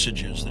different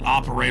messages that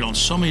operate on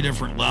so many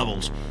different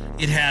levels.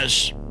 It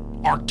has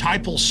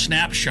archetypal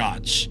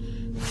snapshots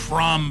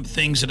from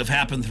things that have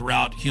happened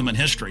throughout human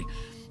history.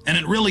 And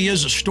it really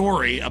is a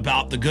story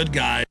about the good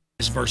guys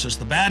versus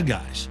the bad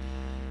guys,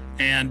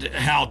 and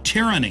how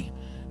tyranny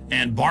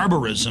and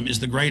barbarism is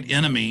the great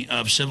enemy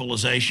of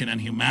civilization and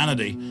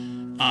humanity,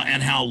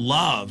 and how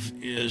love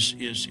is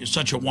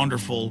such a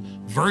wonderful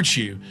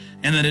virtue,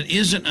 and that it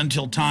isn't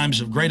until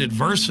times of great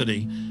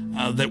adversity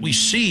that we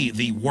see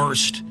the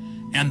worst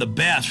and the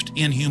best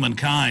in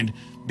humankind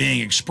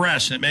being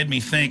expressed. And it made me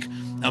think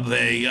of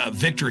a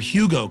Victor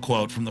Hugo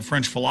quote from the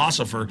French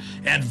philosopher: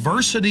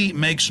 "Adversity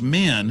makes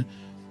men,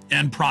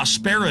 and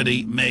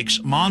prosperity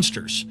makes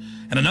monsters."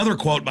 And another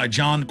quote by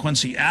John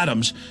Quincy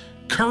Adams: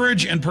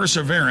 "Courage and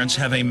perseverance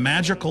have a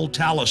magical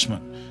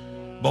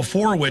talisman,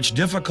 before which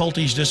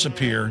difficulties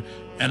disappear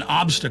and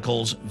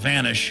obstacles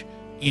vanish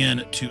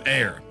into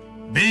air."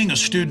 Being a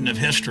student of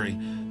history,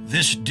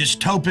 this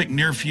dystopic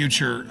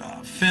near-future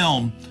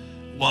film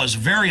was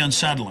very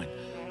unsettling.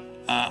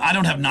 I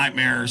don't have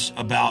nightmares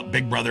about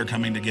Big Brother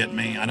coming to get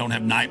me. I don't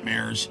have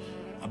nightmares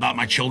about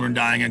my children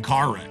dying in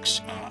car wrecks.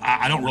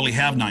 I don't really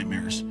have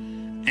nightmares.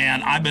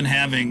 And I've been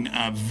having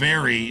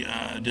very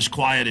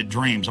disquieted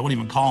dreams. I wouldn't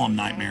even call them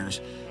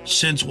nightmares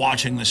since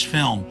watching this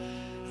film,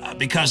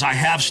 because I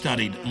have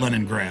studied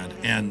Leningrad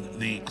and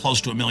the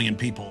close to 1 million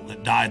people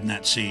that died in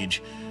that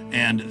siege,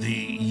 and the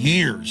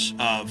years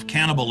of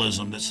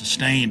cannibalism that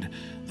sustained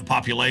the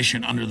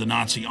population under the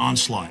Nazi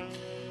onslaught.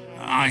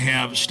 I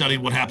have studied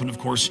what happened, of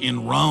course,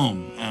 in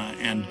Rome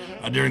and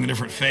during the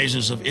different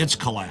phases of its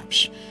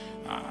collapse.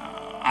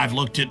 I've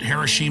looked at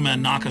Hiroshima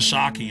and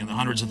Nagasaki and the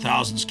hundreds of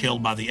thousands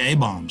killed by the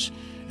A-bombs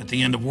at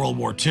the end of World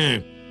War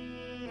II.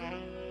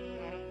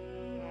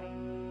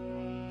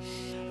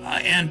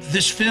 And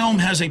this film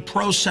has a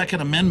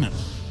pro-Second Amendment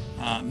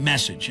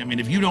message. I mean,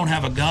 if you don't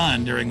have a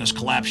gun during this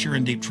collapse, you're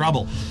in deep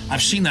trouble.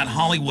 I've seen that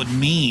Hollywood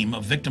meme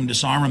of victim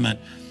disarmament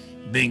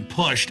being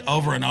pushed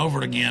over and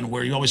over again,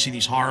 where you always see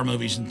these horror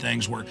movies and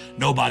things where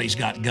nobody's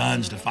got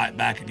guns to fight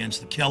back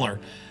against the killer,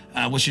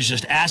 which is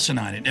just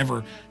asinine. It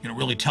never,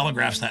 really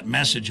telegraphs that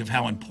message of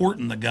how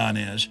important the gun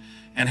is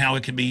and how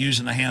it can be used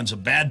in the hands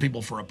of bad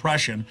people for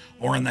oppression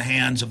or in the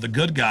hands of the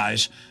good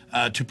guys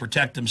to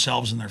protect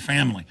themselves and their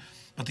family.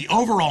 But the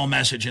overall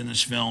message in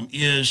this film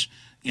is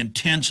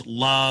intense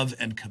love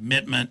and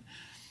commitment,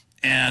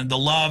 and the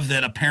love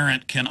that a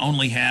parent can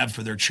only have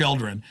for their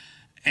children,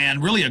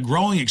 and really a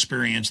growing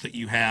experience that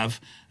you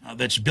have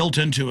that's built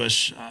into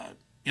us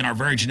in our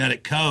very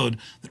genetic code,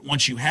 that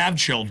once you have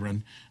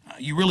children,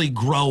 you really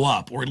grow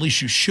up, or at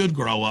least you should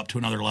grow up to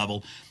another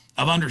level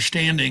of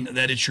understanding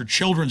that it's your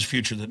children's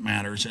future that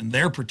matters and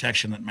their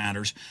protection that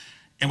matters.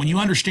 And when you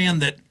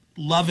understand that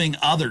loving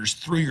others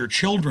through your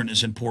children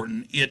is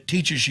important, it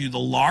teaches you the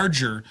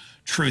larger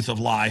truth of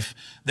life,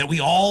 that we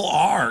all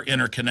are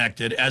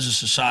interconnected as a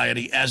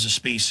society, as a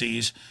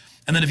species.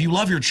 And that if you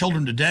love your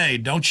children today,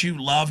 don't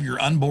you love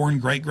your unborn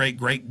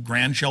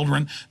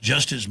great-great-great-grandchildren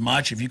just as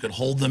much if you could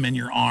hold them in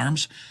your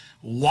arms?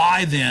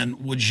 Why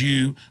then would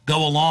you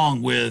go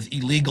along with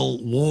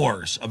illegal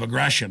wars of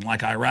aggression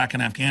like Iraq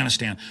and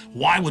Afghanistan?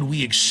 Why would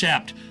we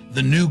accept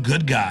the new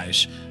good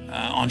guys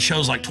on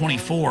shows like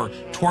 24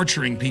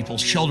 torturing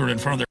people's children in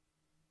front of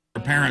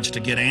their parents to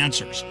get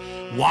answers?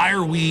 Why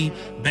are we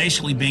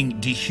basically being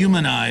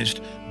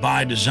dehumanized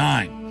by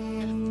design?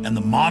 And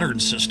the modern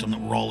system that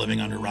we're all living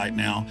under right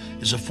now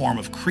is a form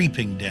of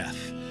creeping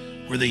death,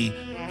 where the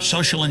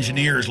social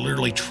engineers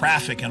literally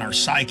traffic in our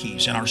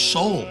psyches and our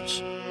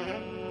souls.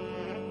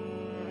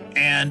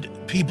 And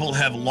people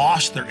have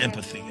lost their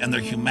empathy and their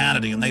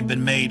humanity, and they've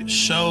been made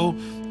so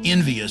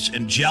envious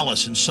and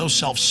jealous and so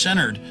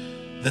self-centered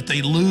that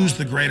they lose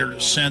the greater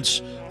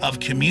sense of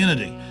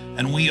community.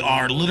 And we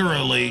are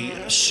literally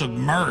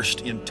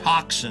submersed in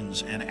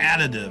toxins and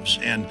additives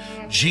and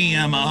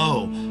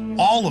GMO,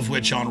 all of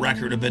which on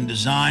record have been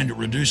designed to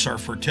reduce our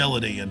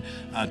fertility and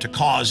to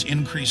cause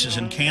increases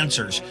in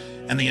cancers.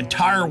 And the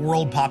entire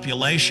world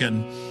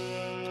population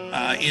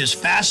is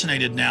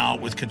fascinated now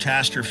with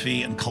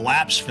catastrophe and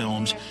collapse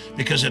films,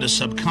 because at a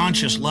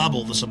subconscious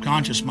level, the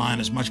subconscious mind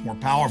is much more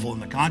powerful than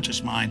the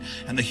conscious mind,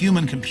 and the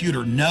human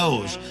computer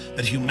knows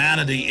that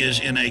humanity is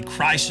in a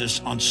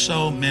crisis on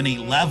so many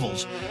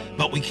levels,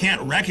 but we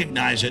can't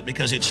recognize it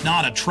because it's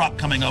not a truck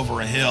coming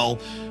over a hill,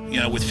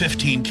 with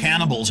 15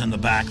 cannibals in the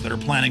back that are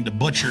planning to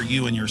butcher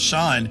you and your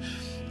son.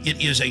 It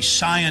is a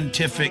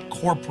scientific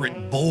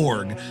corporate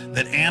Borg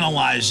that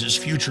analyzes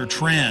future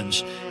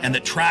trends and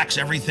that tracks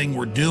everything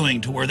we're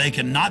doing, to where they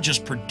can not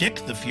just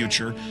predict the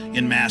future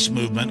in mass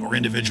movement or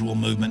individual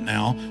movement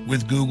now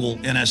with Google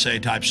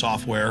NSA type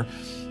software,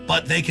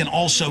 but they can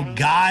also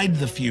guide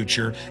the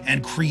future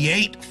and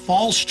create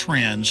false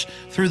trends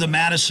through the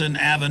Madison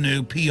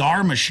Avenue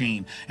PR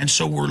machine. And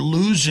so we're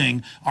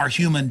losing our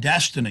human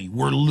destiny.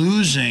 We're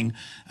losing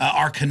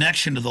our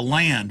connection to the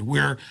land.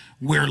 We're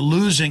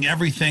losing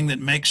everything that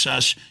makes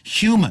us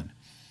human.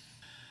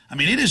 I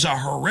mean, it is a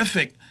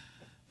horrific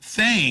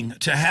thing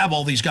to have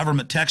all these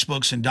government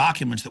textbooks and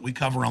documents that we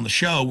cover on the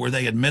show where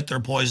they admit they're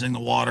poisoning the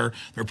water,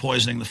 they're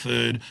poisoning the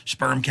food,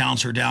 sperm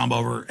counts are down by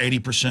over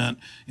 80%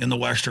 in the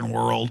Western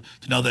world,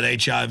 to know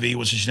that HIV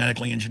was a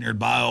genetically engineered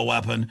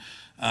bioweapon,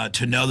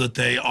 to know that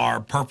they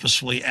are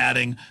purposefully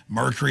adding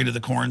mercury to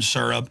the corn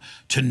syrup,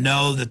 to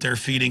know that they're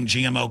feeding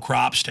GMO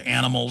crops to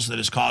animals that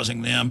is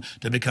causing them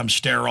to become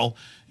sterile,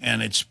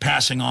 and it's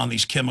passing on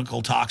these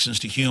chemical toxins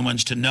to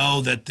humans, to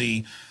know that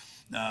the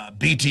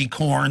BT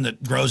corn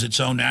that grows its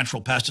own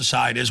natural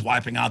pesticide is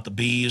wiping out the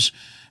bees,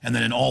 and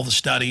then in all the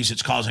studies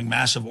it's causing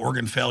massive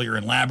organ failure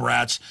in lab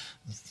rats.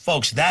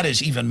 Folks, that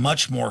is even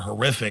much more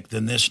horrific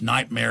than this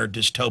nightmare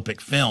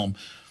dystopic film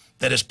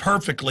that has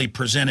perfectly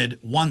presented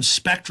one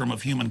spectrum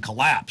of human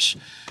collapse.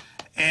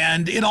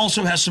 And it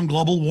also has some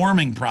global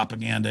warming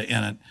propaganda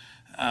in it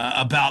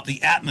about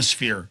the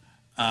atmosphere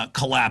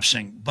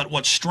collapsing. But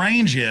what's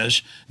strange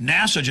is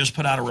NASA just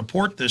put out a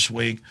report this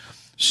week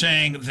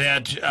saying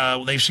that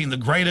they've seen the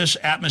greatest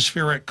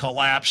atmospheric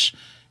collapse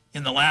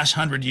in the last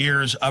 100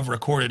 years of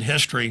recorded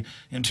history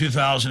in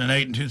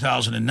 2008 and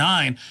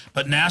 2009.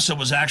 But NASA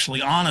was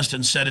actually honest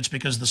and said it's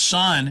because the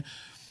sun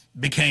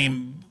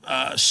became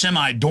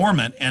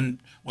semi-dormant and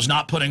was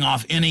not putting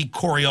off any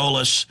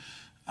Coriolis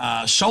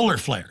solar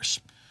flares.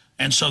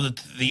 And so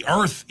that the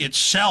Earth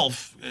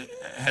itself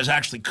has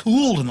actually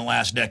cooled in the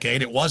last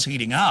decade. It was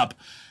heating up,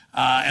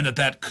 and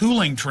that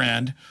cooling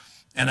trend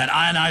and that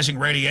ionizing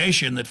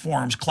radiation that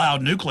forms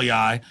cloud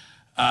nuclei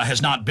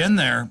has not been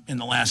there in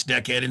the last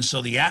decade, and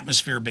so the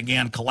atmosphere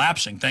began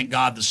collapsing. Thank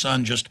God the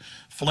sun just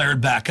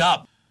flared back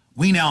up.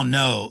 We now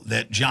know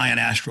that giant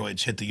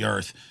asteroids hit the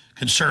Earth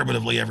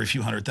conservatively every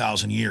few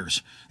 100,000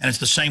 years, and it's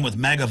the same with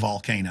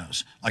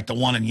megavolcanoes, like the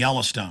one in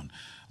Yellowstone.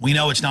 We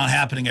know it's not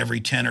happening every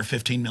 10 or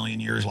 15 million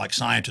years like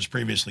scientists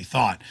previously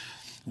thought.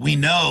 We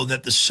know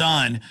that the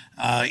sun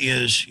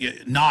is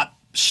not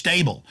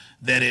stable,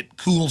 that it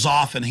cools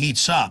off and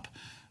heats up.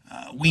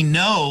 We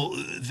know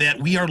that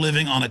we are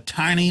living on a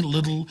tiny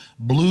little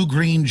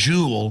blue-green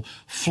jewel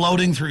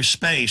floating through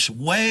space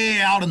way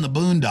out in the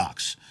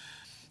boondocks.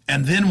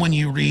 And then when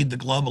you read the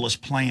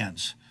globalist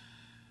plans,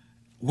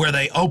 where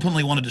they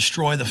openly want to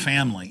destroy the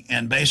family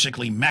and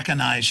basically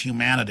mechanize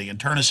humanity and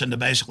turn us into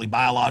basically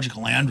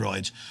biological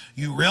androids,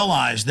 you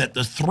realize that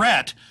the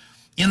threat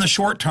in the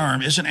short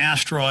term isn't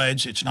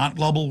asteroids, it's not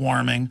global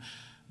warming,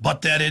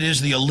 but that it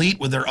is the elite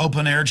with their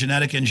open-air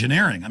genetic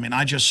engineering. I mean,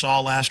 I just saw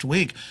last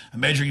week a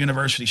major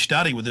university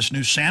study with this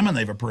new salmon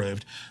they've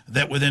approved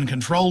that within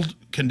controlled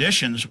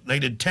conditions they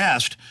did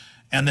test,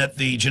 and that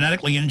the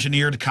genetically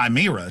engineered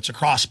chimera, it's a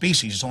cross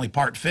species, it's only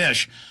part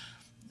fish,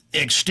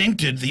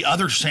 extincted the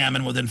other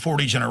salmon within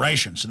 40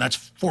 generations, and that's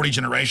 40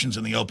 generations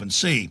in the open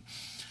sea.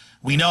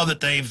 We know that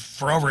they've,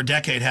 for over a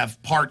decade,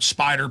 have part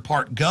spider,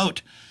 part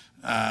goat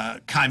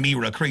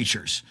chimera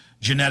creatures,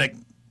 genetic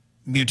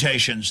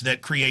mutations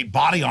that create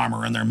body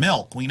armor in their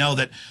milk. We know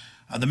that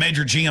the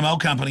major GMO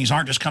companies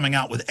aren't just coming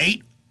out with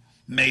 8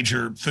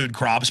 major food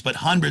crops, but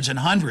hundreds and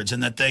hundreds,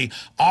 and that they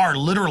are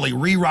literally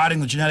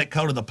rewriting the genetic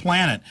code of the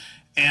planet,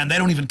 and they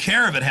don't even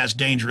care if it has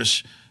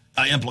dangerous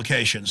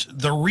implications.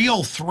 The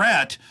real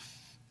threat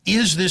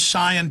is this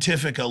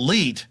scientific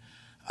elite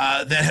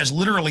that has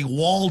literally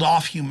walled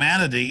off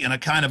humanity in a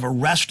kind of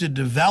arrested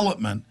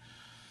development.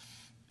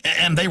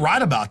 And they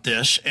write about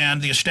this,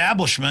 and the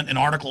establishment in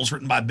articles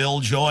written by Bill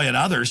Joy and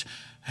others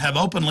have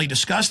openly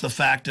discussed the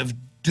fact of,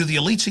 do the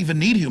elites even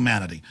need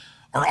humanity?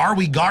 Or are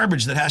we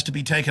garbage that has to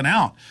be taken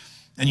out?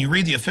 And you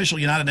read the official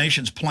United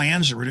Nations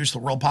plans to reduce the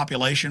world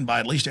population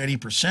by at least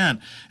 80%,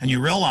 and you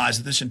realize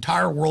that this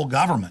entire world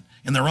government,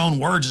 in their own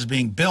words, is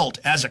being built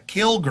as a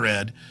kill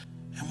grid.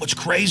 And what's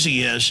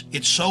crazy is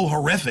it's so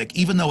horrific,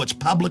 even though it's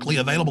publicly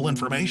available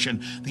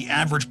information, the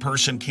average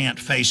person can't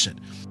face it.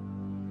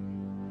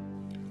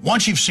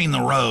 Once you've seen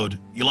the road,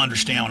 you'll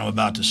understand what I'm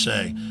about to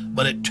say,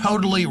 but it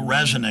totally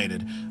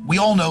resonated. We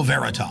all know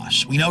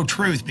Veritas. We know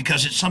truth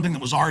because it's something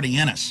that was already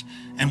in us,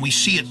 and we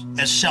see it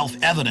as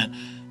self-evident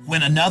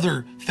when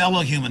another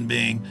fellow human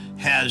being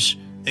has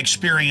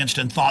experienced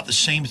and thought the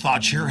same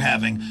thoughts you're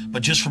having,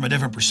 but just from a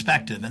different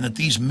perspective, and that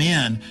these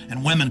men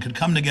and women could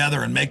come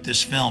together and make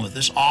this film, that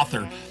this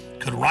author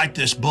could write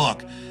this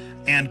book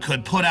and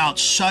could put out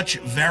such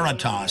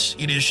Veritas.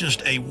 It is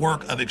just a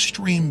work of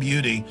extreme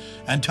beauty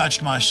and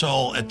touched my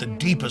soul at the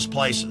deepest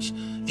places.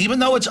 Even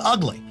though it's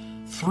ugly,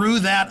 through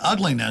that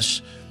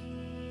ugliness,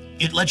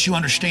 it lets you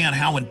understand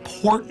how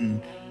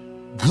important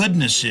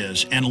goodness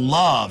is, and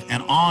love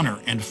and honor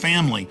and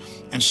family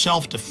and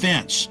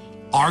self-defense.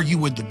 Are you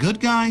with the good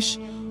guys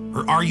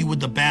or are you with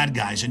the bad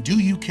guys? And do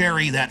you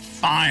carry that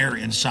fire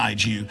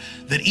inside you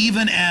that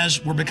even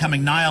as we're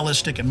becoming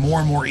nihilistic and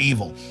more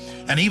evil,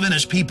 and even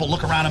as people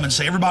look around them and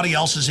say, everybody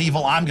else is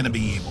evil, I'm going to be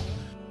evil,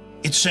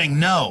 It's saying,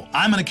 no,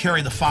 I'm going to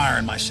carry the fire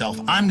in myself.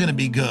 I'm going to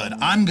be good.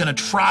 I'm going to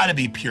try to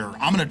be pure.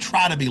 I'm going to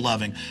try to be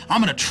loving.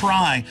 I'm going to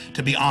try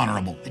to be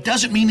honorable. It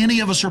doesn't mean any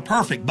of us are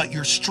perfect, but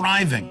you're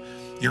striving.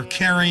 You're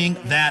carrying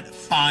that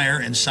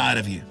fire inside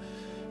of you.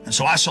 And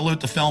so I salute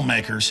the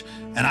filmmakers,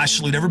 and I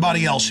salute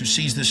everybody else who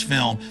sees this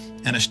film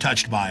and is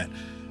touched by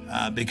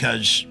it,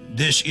 because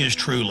this is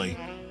truly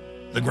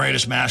the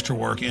greatest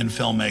masterwork in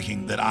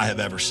filmmaking that I have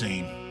ever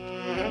seen.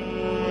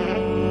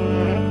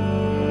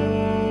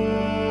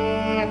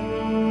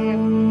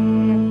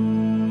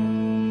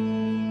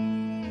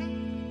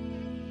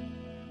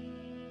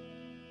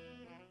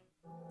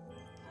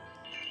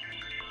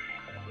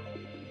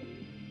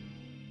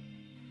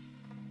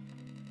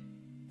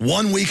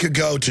 One week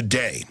ago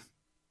today,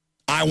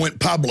 I went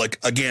public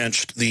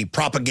against the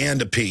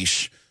propaganda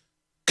piece,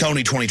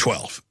 Kony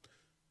 2012.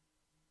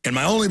 And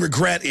my only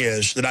regret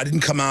is that I didn't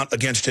come out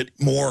against it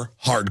more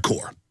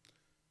hardcore,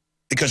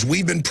 because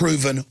we've been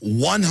proven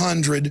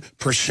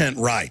 100%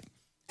 right.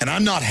 And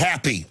I'm not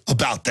happy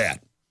about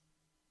that.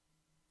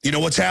 You know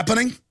what's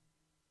happening?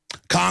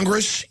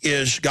 Congress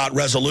has got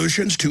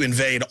resolutions to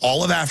invade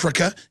all of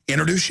Africa,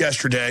 introduced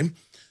yesterday,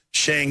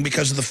 saying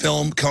because of the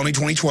film Kony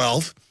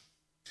 2012.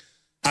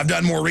 I've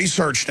done more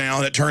research now,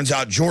 and it turns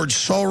out George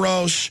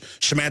Soros,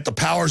 Samantha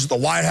Powers at the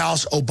White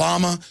House,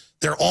 Obama,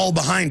 they're all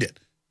behind it.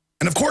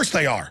 And of course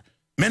they are.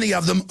 Many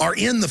of them are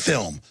in the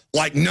film,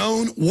 like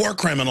known war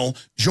criminal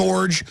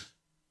George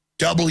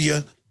W.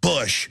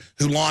 Bush,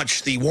 who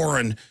launched the war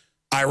in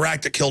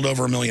Iraq that killed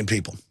over 1 million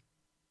people.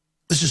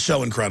 This is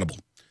so incredible.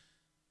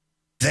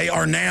 They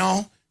are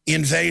now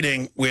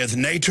invading with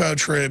NATO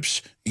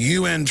troops,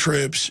 UN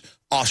troops,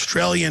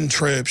 Australian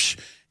troops,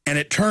 and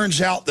it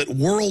turns out that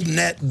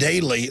WorldNet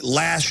Daily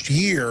last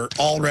year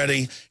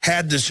already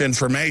had this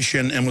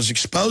information and was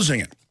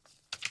exposing it.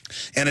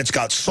 And it's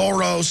got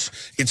Soros,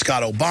 it's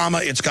got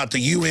Obama, it's got the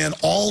UN,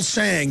 all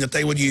saying that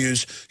they would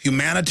use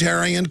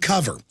humanitarian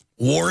cover,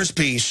 war is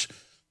peace,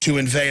 to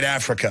invade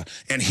Africa.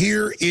 And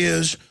here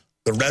is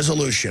the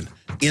resolution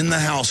in the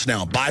House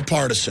now,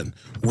 bipartisan,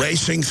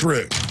 racing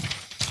through.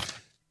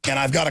 And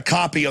I've got a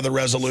copy of the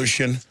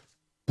resolution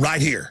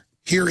right here.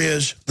 Here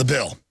is the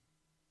bill.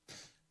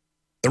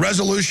 The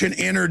resolution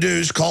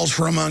introduced calls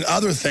for, among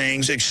other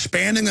things,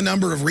 expanding the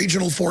number of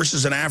regional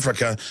forces in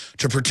Africa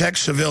to protect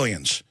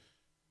civilians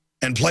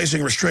and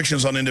placing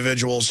restrictions on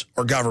individuals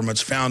or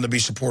governments found to be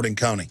supporting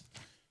Kony.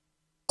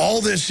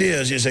 All this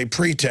is a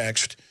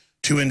pretext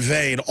to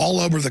invade all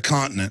over the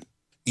continent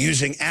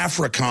using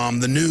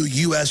AFRICOM, the new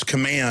U.S.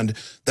 command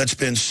that's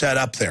been set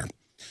up there.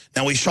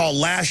 Now, we saw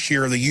last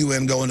year the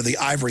UN go into the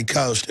Ivory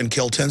Coast and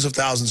kill tens of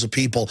thousands of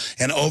people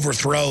and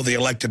overthrow the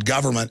elected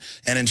government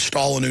and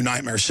install a new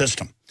nightmare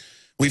system.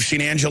 We've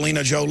seen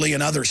Angelina Jolie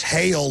and others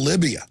hail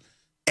Libya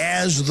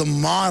as the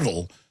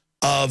model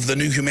of the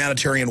new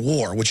humanitarian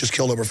war, which has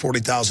killed over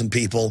 40,000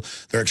 people.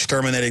 They're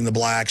exterminating the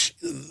blacks.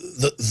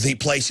 The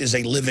place is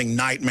a living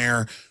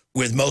nightmare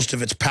with most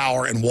of its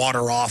power and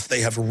water off.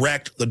 They have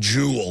wrecked the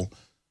jewel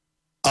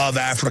of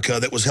Africa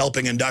that was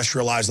helping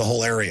industrialize the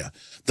whole area.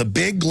 The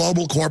big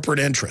global corporate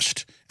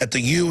interest at the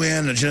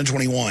UN and Agenda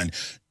 21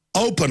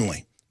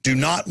 openly do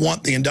not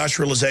want the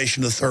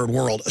industrialization of the third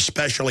world,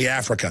 especially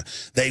Africa.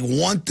 They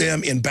want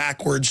them in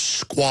backwards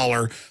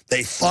squalor.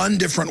 They fund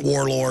different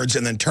warlords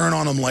and then turn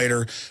on them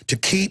later to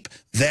keep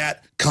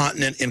that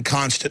continent in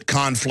constant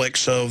conflict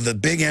so the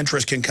big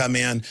interest can come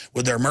in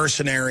with their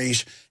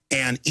mercenaries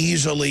and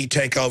easily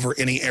take over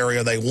any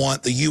area they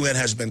want. The UN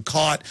has been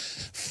caught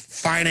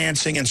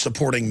financing and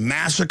supporting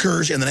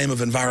massacres in the name of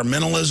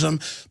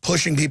environmentalism,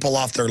 pushing people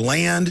off their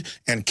land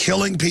and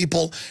killing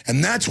people.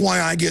 And that's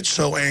why I get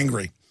so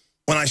angry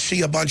when I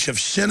see a bunch of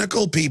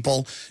cynical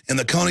people in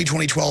the Kony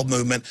 2012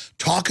 movement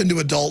talking to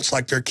adults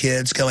like they're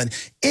kids going,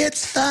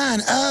 it's fun.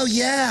 Oh,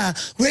 yeah,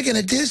 we're going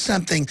to do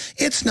something.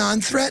 It's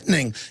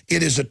non-threatening.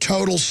 It is a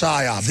total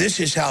psyop. This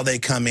is how they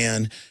come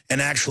in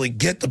and actually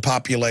get the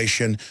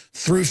population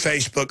through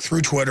Facebook,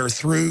 through Twitter,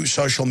 through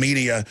social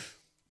media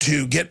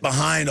to get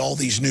behind all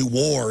these new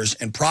wars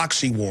and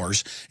proxy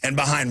wars and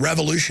behind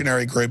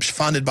revolutionary groups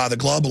funded by the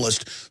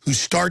globalists who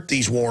start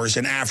these wars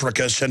in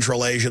Africa,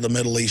 Central Asia, the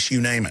Middle East, you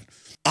name it.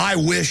 I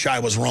wish I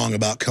was wrong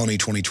about Kony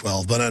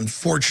 2012, but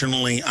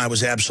unfortunately, I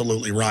was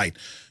absolutely right.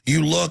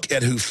 You look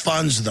at who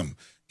funds them.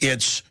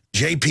 It's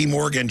J.P.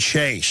 Morgan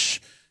Chase.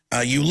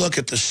 You look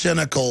at the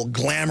cynical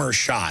glamour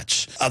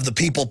shots of the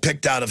people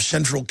picked out of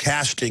central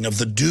casting of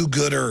the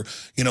do-gooder,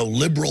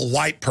 liberal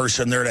white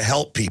person there to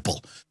help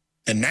people.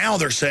 And now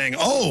they're saying,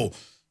 oh,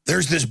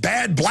 there's this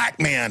bad black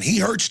man. He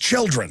hurts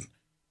children.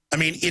 I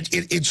mean,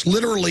 it's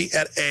literally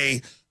at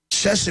a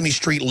Sesame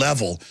Street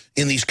level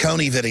in these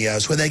Kony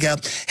videos where they go,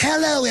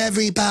 hello,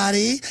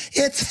 everybody.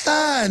 It's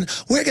fun.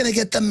 We're going to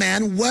get the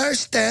man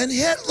worse than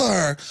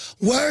Hitler,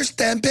 worse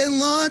than Bin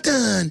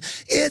Laden.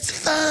 It's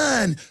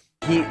fun.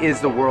 He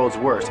is the world's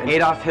worst.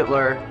 Adolf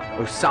Hitler,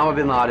 Osama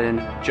bin Laden,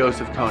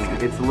 Joseph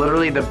Kony. It's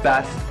literally the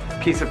best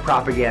piece of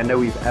propaganda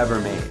we've ever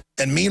made.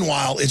 And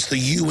meanwhile, it's the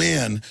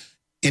UN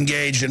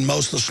engaged in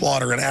most of the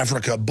slaughter in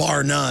Africa,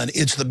 bar none.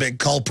 It's the big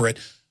culprit.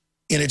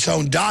 in its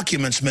own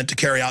documents meant to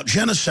carry out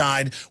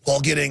genocide while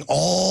getting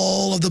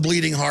all of the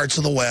bleeding hearts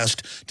of the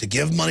West to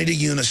give money to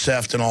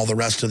UNICEF and all the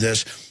rest of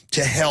this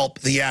to help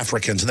the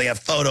Africans. They have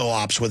photo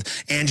ops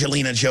with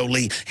Angelina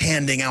Jolie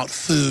handing out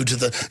food to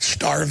the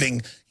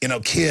starving,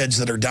 kids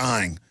that are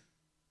dying.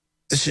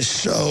 This is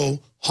so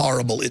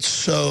horrible. It's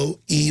so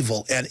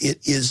evil, and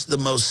it is the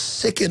most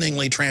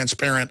sickeningly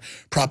transparent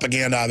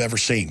propaganda I've ever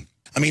seen.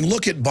 I mean,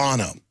 look at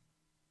Bono,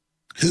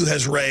 who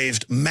has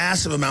raised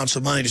massive amounts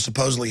of money to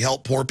supposedly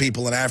help poor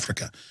people in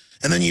Africa.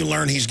 And then you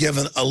learn he's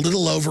given a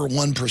little over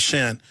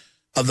 1%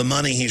 of the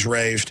money he's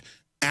raised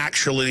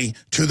actually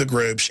to the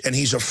groups, and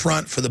he's a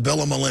front for the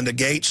Bill and Melinda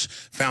Gates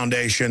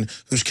Foundation,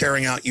 who's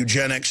carrying out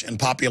eugenics and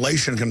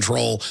population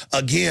control,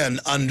 again,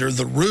 under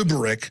the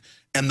rubric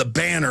and the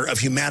banner of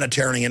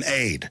humanitarian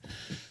aid.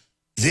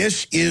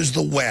 This is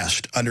the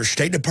West, under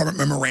State Department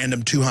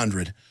Memorandum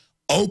 200,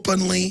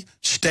 openly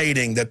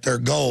stating that their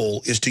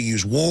goal is to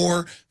use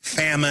war,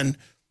 famine,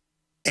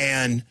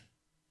 and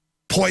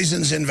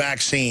poisons in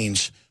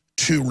vaccines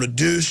to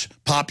reduce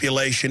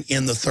population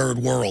in the third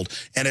world.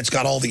 And it's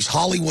got all these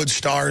Hollywood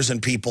stars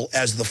and people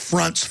as the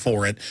fronts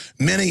for it,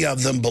 many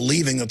of them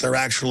believing that they're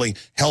actually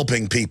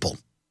helping people.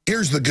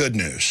 Here's the good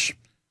news.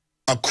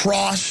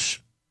 Across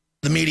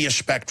the media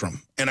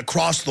spectrum and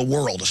across the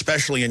world,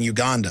 especially in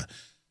Uganda,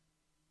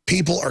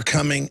 people are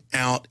coming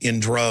out in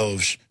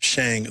droves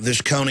saying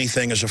this Kony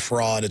thing is a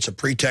fraud. It's a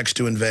pretext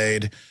to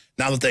invade.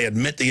 Now that they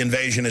admit the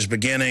invasion is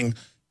beginning,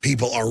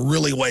 people are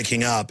really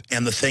waking up,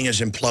 and the thing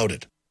is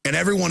imploded. And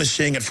everyone is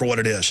seeing it for what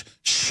it is,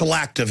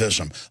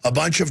 slacktivism. A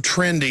bunch of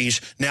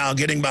trendies now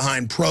getting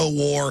behind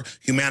pro-war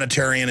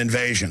humanitarian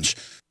invasions.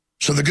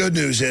 So the good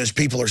news is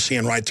people are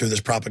seeing right through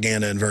this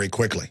propaganda, and very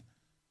quickly.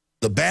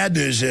 The bad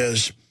news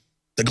is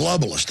the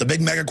globalists, the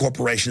big mega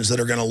corporations that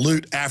are going to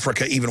loot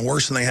Africa even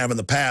worse than they have in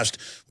the past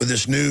with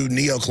this new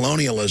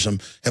neo-colonialism,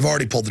 have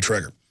already pulled the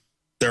trigger.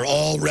 They're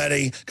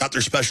already got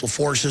their special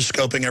forces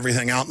scoping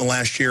everything out in the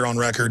last year on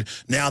record.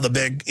 Now the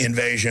big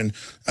invasion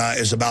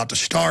is about to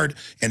start.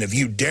 And if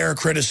you dare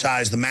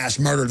criticize the mass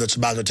murder that's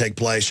about to take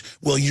place,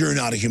 well, you're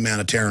not a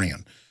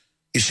humanitarian.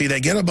 You see, they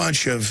get a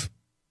bunch of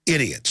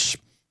idiots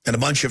and a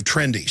bunch of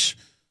trendies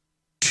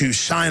to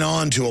sign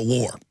on to a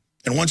war.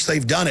 And once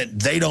they've done it,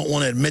 they don't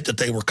want to admit that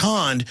they were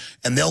conned,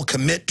 and they'll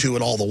commit to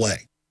it all the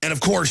way. And, of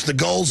course, the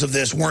goals of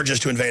this weren't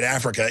just to invade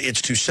Africa.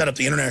 It's to set up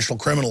the International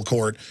Criminal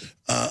Court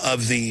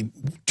of the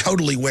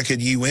totally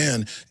wicked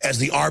UN as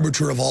the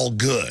arbiter of all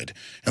good.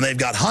 And they've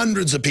got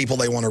hundreds of people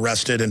they want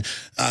arrested. And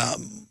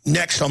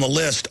next on the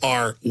list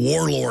are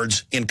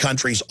warlords in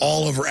countries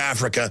all over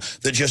Africa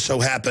that just so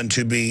happen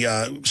to be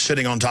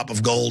sitting on top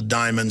of gold,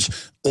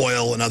 diamonds,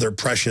 oil, and other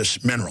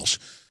precious minerals.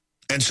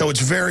 And so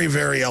it's very,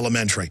 very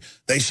elementary.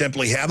 They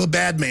simply have a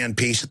bad man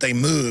piece that they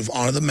move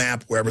onto the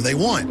map wherever they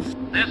want.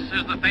 This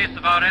is the face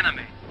of our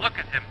enemy. Look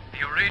at him, the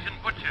Eurasian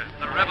butcher,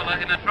 the reveler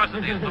in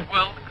atrocities, the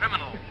world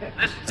criminal.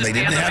 And they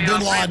didn't have Bin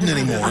Laden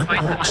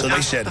anymore, so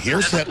they said,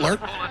 here's Hitler,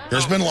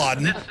 here's Bin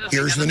Laden,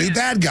 here's the new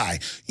bad guy.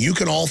 You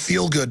can all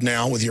feel good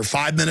now with your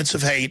 5 minutes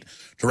of hate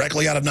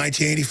directly out of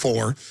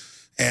 1984,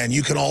 and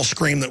you can all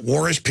scream that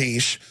war is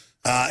peace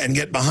and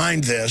get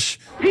behind this.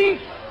 Peace!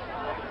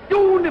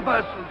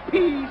 Universal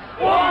peace!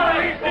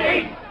 War is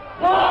peace!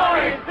 War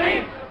is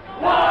peace!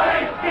 War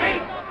is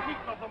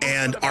peace!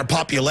 And our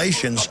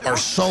populations are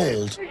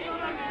sold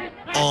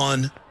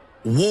on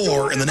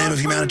war in the name of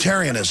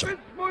humanitarianism.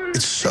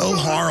 It's so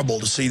horrible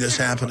to see this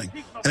happening.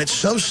 And it's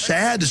so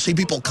sad to see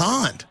people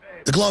conned.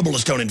 The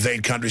globalists don't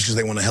invade countries because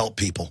they want to help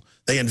people.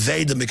 They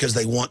invade them because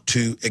they want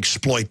to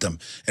exploit them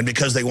and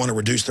because they want to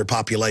reduce their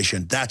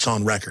population. That's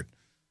on record.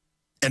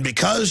 And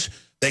because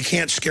they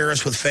can't scare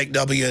us with fake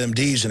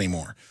WMDs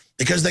anymore,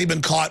 because they've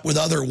been caught with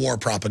other war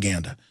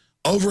propaganda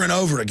over and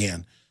over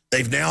again,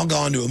 they've now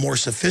gone to a more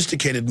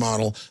sophisticated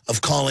model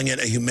of calling it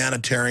a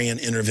humanitarian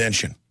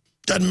intervention.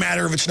 Doesn't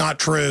matter if it's not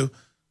true.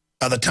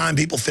 By the time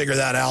people figure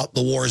that out,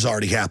 the war has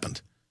already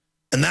happened.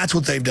 And that's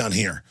what they've done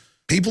here.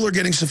 People are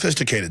getting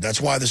sophisticated.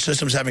 That's why the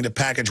system's having to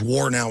package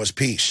war now as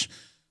peace.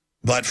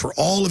 But for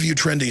all of you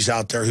trendies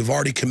out there who've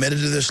already committed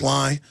to this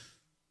lie,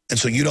 and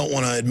so you don't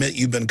want to admit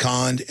you've been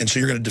conned, and so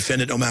you're going to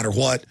defend it no matter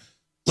what,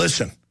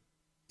 listen,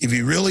 if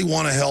you really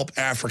want to help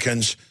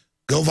Africans,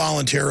 go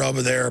volunteer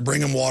over there, bring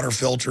them water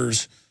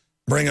filters,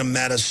 bring them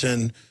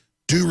medicine,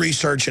 do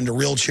research into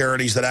real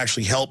charities that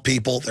actually help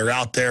people. They're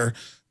out there.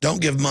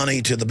 Don't give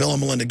money to the Bill and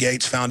Melinda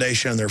Gates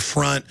Foundation in their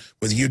front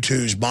with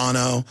U2's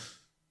Bono,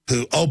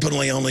 who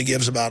openly only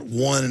gives about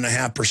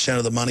 1.5%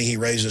 of the money he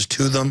raises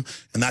to them,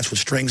 and that's with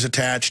strings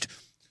attached.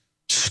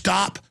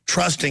 Stop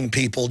trusting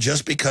people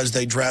just because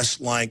they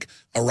dress like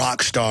a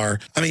rock star.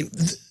 I mean,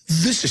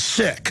 this is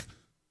sick.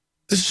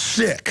 This is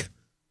sick.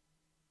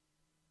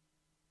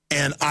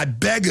 And I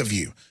beg of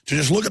you to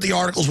just look at the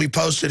articles we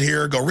posted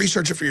here, go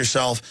research it for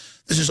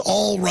yourself. This is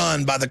all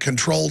run by the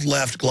controlled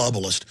left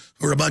globalists,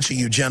 who are a bunch of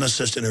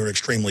eugenicists and who are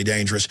extremely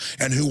dangerous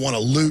and who want to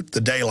loot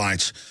the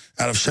daylights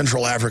out of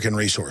Central African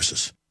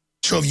resources.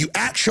 So if you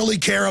actually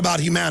care about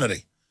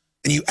humanity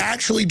and you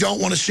actually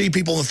don't want to see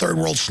people in the third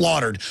world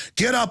slaughtered,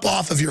 get up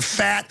off of your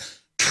fat,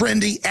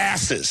 trendy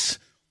asses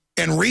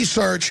and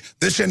research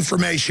this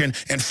information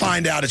and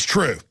find out it's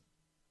true.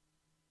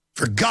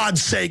 For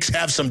God's sakes,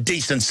 have some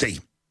decency.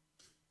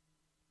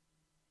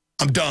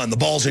 I'm done. The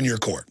ball's in your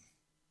court.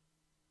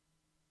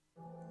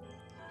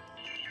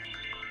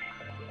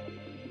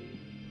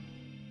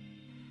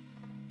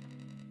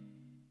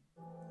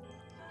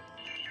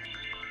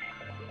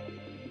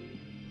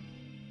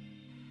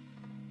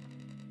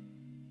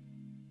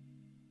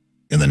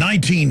 In the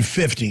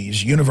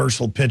 1950s,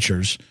 Universal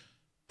Pictures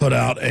put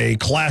out a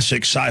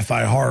classic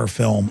sci-fi horror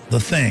film,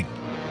 The Thing.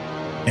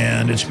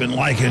 And it's been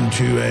likened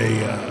to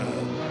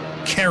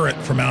a carrot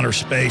from outer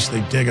space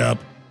they dig up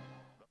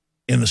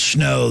in the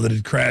snow that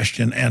had crashed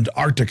in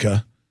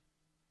Antarctica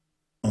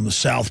on the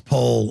south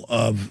pole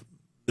of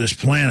this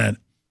planet,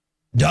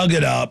 dug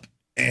it up,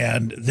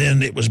 and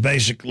then it was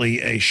basically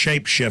a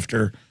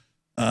shapeshifter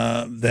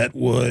that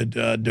would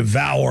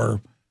devour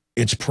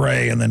its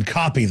prey and then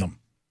copy them.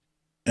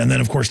 And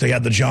then, of course, they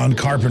had the John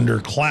Carpenter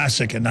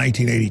classic in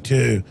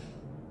 1982,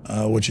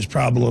 which is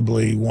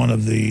probably one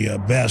of the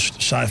best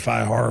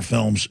sci-fi horror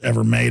films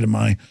ever made, in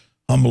my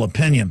humble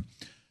opinion.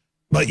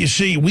 But you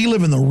see, we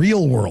live in the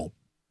real world,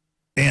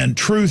 and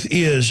truth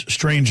is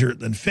stranger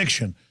than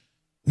fiction.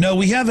 No,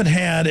 we haven't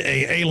had an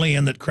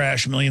alien that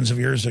crashed millions of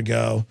years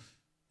ago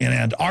in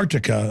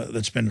Antarctica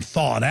that's been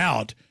thawed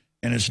out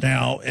and is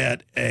now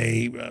at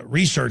a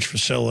research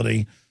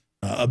facility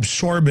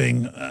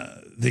absorbing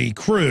the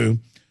crew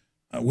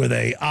with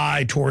an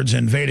eye towards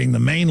invading the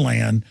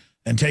mainland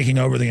and taking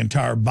over the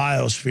entire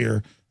biosphere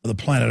of the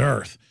planet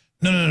Earth.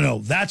 No,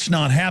 that's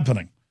not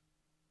happening.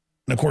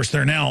 And, of course,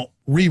 they're now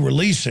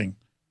re-releasing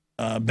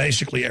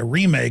basically a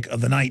remake of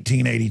the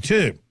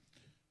 1982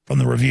 from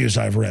the reviews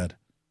I've read.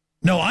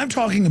 No, I'm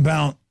talking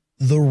about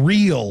the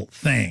real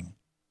thing,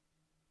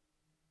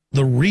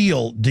 the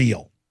real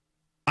deal.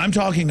 I'm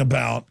talking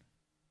about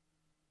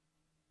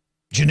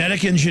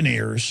genetic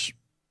engineers,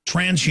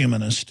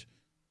 transhumanists,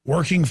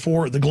 working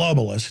for the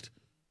globalist,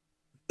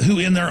 who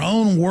in their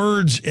own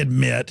words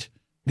admit,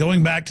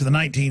 going back to the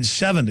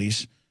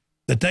 1970s,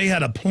 that they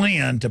had a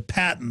plan to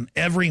patent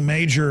every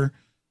major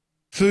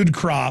food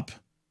crop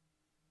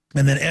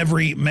and then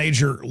every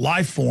major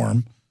life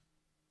form,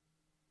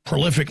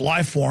 prolific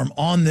life form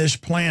on this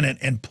planet,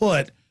 and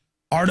put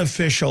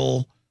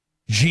artificial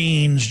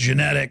genes,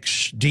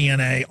 genetics,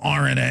 DNA,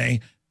 RNA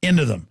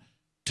into them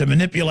to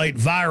manipulate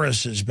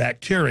viruses,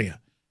 bacteria.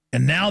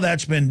 And now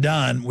that's been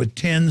done with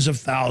tens of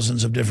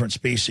thousands of different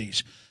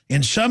species.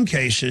 In some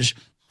cases,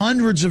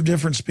 hundreds of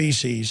different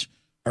species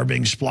are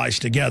being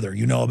spliced together.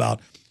 You know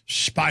about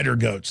spider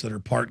goats that are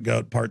part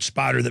goat, part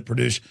spider that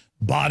produce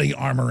body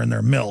armor in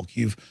their milk.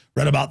 You've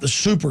read about the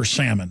super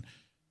salmon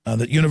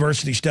that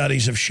university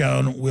studies have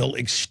shown will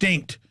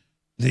extinct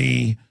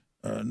the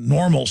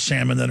normal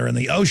salmon that are in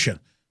the ocean.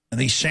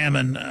 And these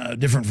salmon,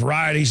 different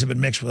varieties, have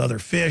been mixed with other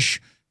fish,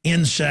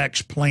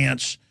 insects,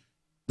 plants.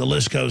 The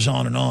list goes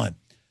on and on.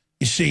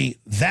 You see,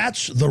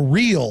 that's the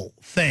real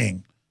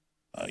thing.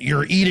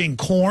 You're eating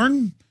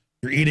corn,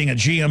 you're eating a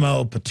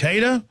GMO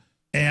potato,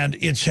 and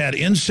it's had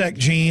insect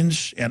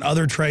genes and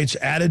other traits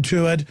added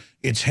to it.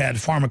 It's had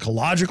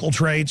pharmacological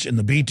traits in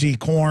the BT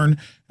corn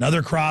and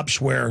other crops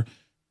where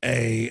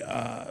a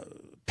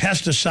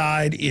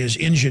pesticide is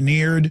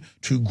engineered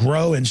to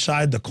grow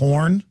inside the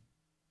corn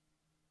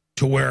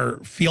to where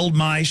field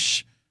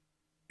mice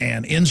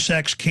and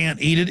insects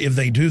can't eat it. If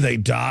they do, they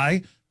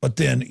die. But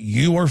then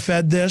you are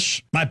fed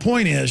this. My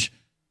point is,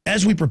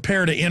 as we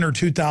prepare to enter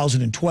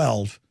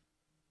 2012,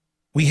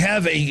 we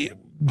have a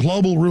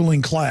global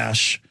ruling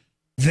class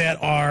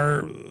that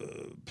are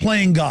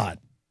playing God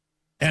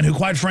and who,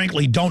 quite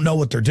frankly, don't know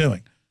what they're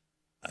doing.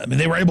 I mean,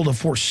 they were able to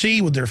foresee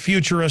with their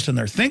futurists and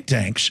their think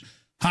tanks,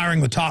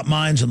 hiring the top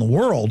minds in the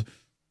world,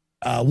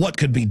 what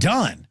could be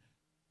done.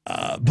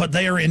 But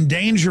they are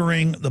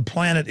endangering the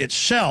planet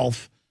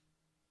itself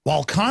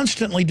while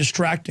constantly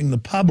distracting the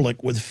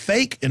public with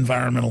fake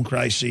environmental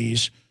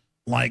crises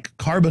like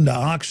carbon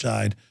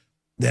dioxide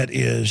that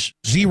is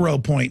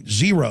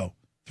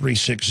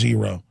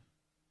 0.0360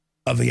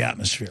 of the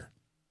atmosphere.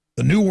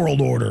 The New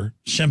World Order,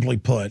 simply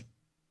put,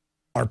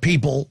 are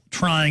people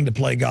trying to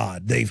play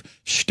God. They've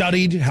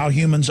studied how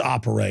humans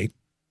operate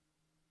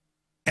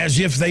as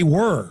if they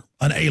were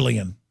an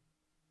alien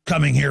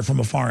coming here from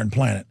a foreign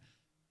planet.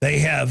 They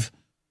have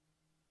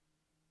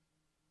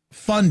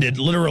funded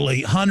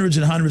literally hundreds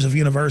and hundreds of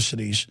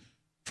universities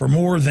for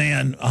more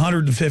than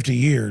 150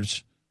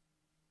 years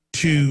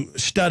to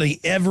study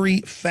every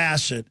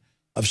facet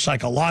of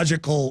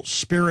psychological,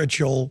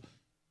 spiritual,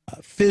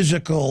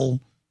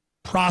 physical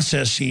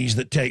processes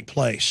that take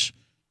place.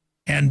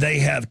 And they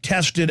have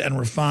tested and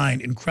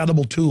refined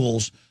incredible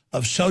tools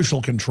of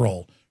social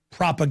control,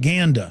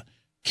 propaganda,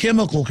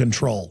 chemical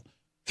control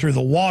through the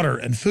water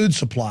and food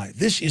supply.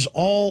 This is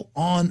all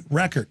on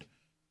record.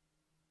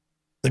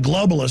 The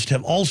globalists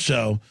have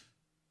also,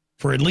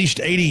 for at least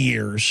 80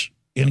 years,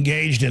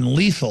 engaged in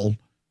lethal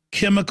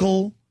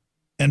chemical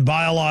and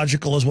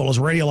biological as well as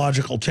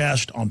radiological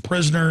tests on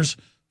prisoners,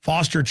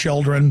 foster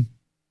children,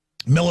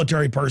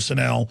 military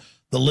personnel.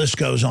 The list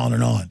goes on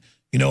and on.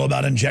 You know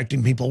about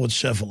injecting people with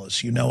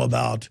syphilis. You know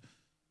about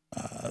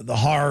the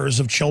horrors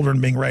of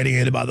children being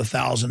radiated by the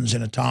thousands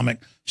in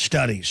atomic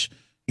studies.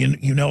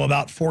 You know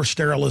about forced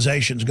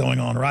sterilizations going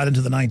on right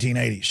into the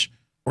 1980s,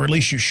 or at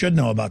least you should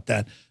know about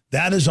that.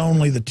 That is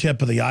only the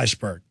tip of the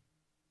iceberg.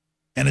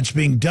 And it's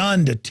being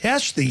done to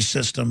test these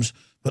systems,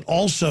 but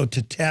also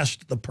to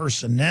test the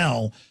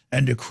personnel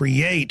and to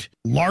create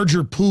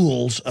larger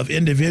pools of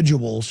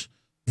individuals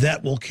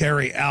that will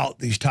carry out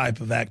these type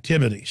of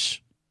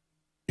activities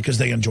because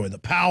they enjoy the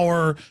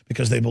power,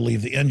 because they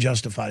believe the end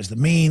justifies the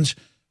means.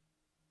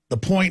 The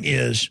point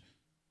is,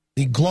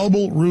 the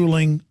global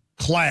ruling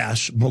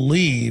class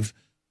believe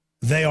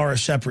they are a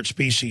separate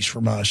species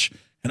from us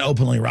and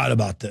openly write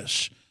about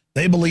this.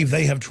 They believe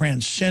they have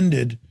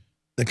transcended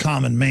the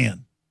common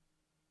man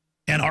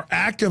and are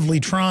actively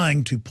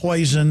trying to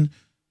poison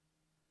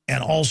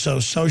and also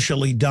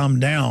socially dumb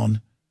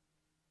down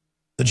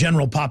the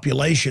general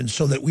population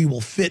so that we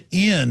will fit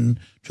in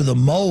to the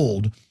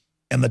mold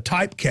and the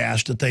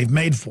typecast that they've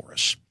made for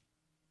us.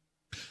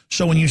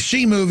 So when you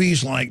see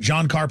movies like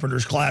John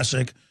Carpenter's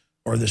classic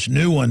or this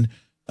new one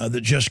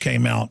that just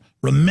came out,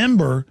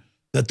 remember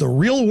that the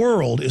real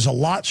world is a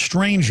lot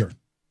stranger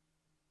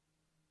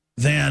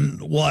than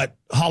what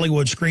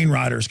Hollywood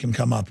screenwriters can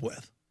come up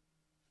with.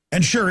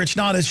 And sure, it's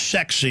not as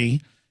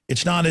sexy,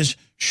 it's not as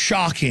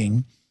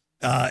shocking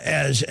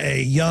as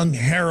a young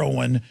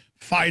heroine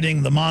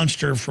fighting the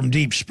monster from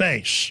deep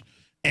space.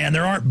 And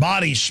there aren't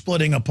bodies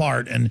splitting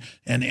apart and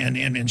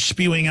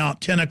spewing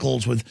out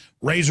tentacles with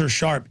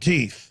razor-sharp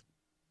teeth.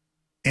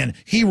 And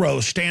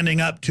heroes standing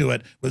up to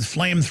it with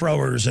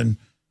flamethrowers and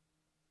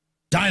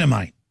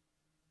dynamite.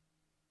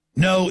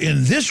 No,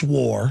 in this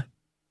war,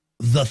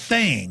 the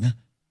thing,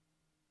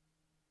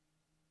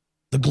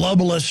 the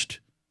globalist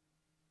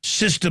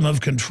system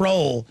of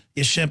control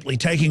is simply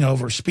taking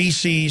over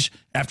species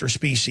after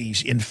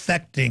species,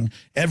 infecting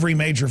every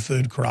major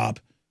food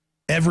crop,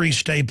 every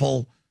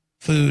staple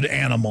food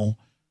animal,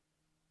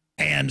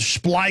 and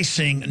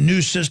splicing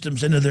new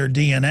systems into their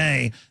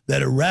DNA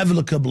that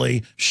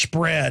irrevocably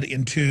spread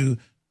into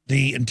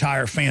the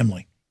entire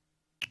family.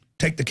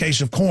 Take the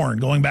case of corn,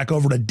 going back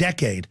over a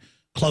decade,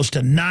 close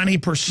to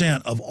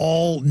 90% of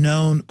all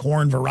known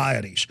corn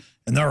varieties,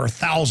 and there are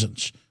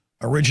thousands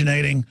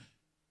originating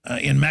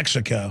in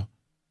Mexico,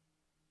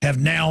 have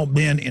now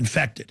been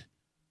infected.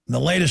 And the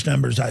latest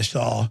numbers I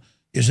saw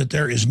is that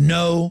there is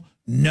no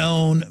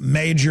known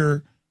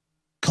major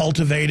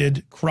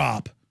cultivated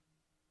crop,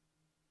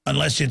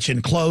 unless it's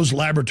in closed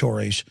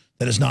laboratories,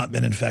 that has not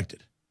been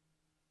infected.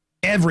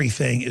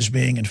 Everything is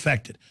being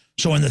infected.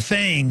 So in the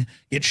thing,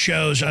 it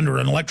shows under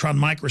an electron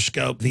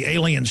microscope the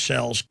alien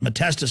cells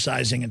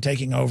metastasizing and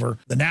taking over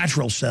the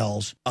natural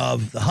cells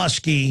of the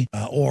husky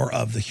or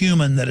of the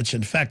human that it's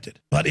infected.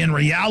 But in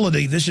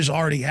reality, this is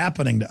already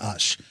happening to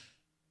us.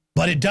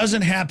 But it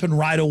doesn't happen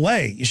right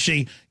away. You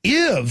see,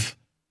 if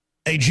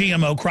a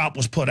GMO crop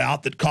was put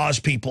out that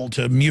caused people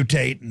to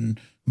mutate and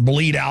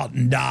bleed out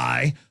and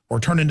die or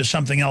turn into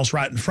something else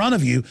right in front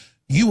of you,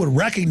 you would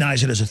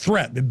recognize it as a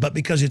threat. But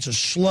because it's a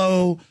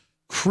slow,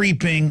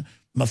 creeping,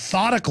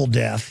 methodical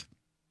death,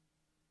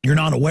 you're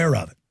not aware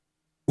of it.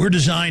 We're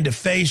designed to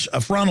face a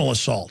frontal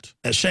assault,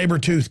 a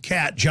saber-toothed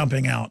cat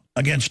jumping out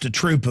against a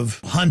troop of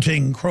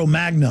hunting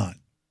Cro-Magnon.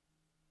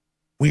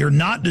 We are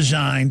not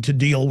designed to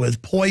deal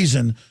with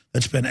poison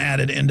that's been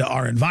added into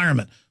our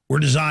environment. We're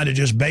designed to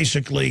just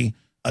basically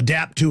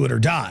adapt to it or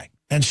die.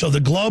 And so the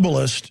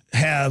globalists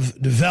have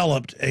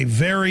developed a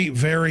very,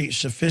 very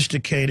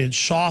sophisticated,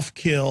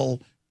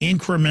 soft-kill,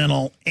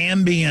 incremental,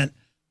 ambient,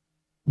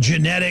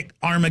 genetic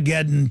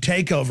Armageddon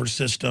takeover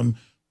system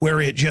where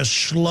it just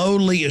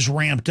slowly is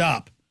ramped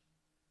up.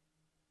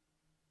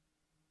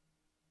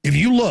 If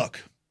you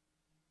look,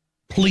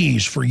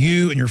 please, for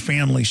you and your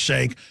family's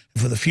sake,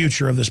 and for the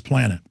future of this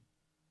planet,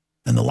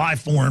 and the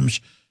life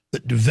forms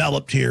that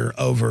developed here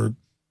over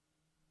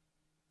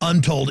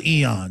untold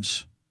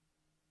eons,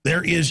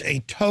 there is a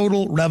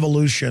total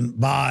revolution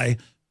by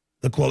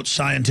the, quote,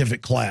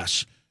 scientific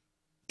class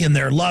in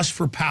their lust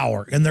for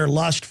power, in their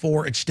lust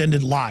for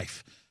extended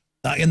life,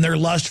 in their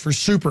lust for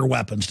super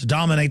weapons to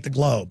dominate the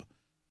globe.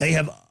 They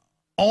have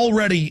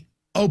already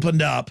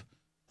opened up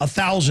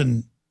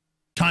 1,000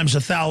 times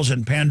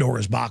 1,000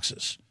 Pandora's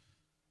boxes.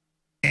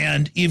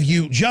 And if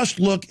you just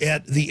look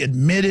at the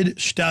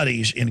admitted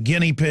studies in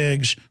guinea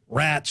pigs,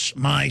 rats,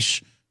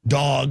 mice,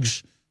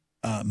 dogs,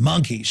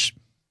 monkeys,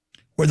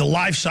 where the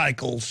life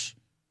cycles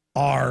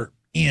are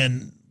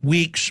in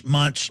weeks,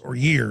 months, or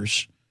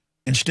years,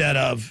 instead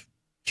of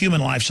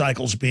human life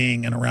cycles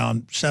being in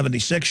around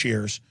 76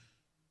 years,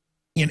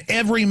 in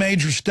every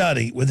major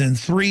study within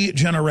 3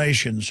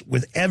 generations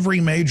with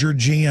every major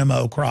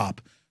GMO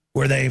crop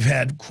where they've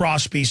had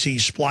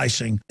cross-species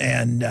splicing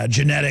and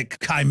genetic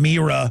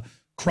chimera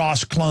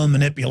cross-clone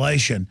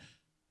manipulation,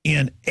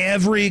 in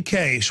every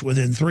case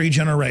within 3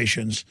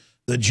 generations,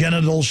 the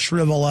genitals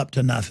shrivel up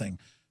to nothing.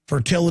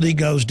 Fertility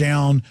goes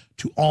down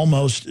to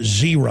almost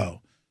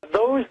 0.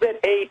 Those that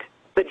ate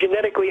the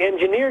genetically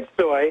engineered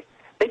soy,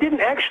 they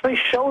didn't actually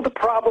show the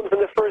problems in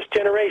the first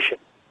generation.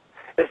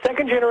 The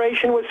second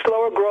generation was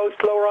slower growth,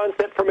 slower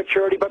onset for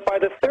maturity, but by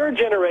the third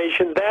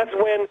generation, that's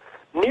when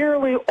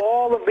nearly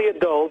all of the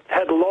adults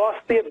had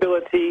lost the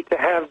ability to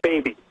have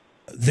babies.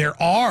 There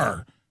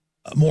are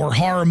more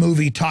horror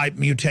movie type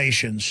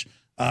mutations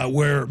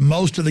where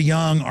most of the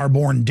young are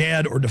born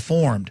dead or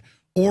deformed,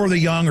 or the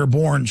young are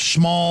born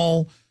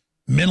small,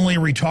 mentally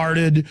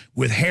retarded,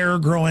 with hair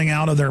growing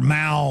out of their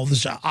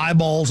mouths,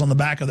 eyeballs on the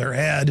back of their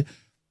head.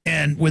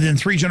 And within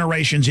 3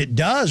 generations, it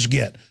does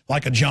get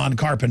like a John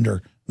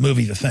Carpenter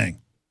movie, The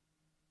Thing.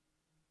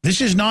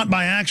 This is not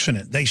by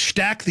accident. They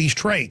stack these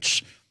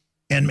traits,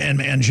 and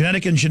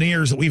genetic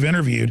engineers that we've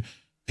interviewed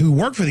who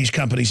work for these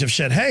companies have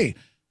said, hey,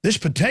 this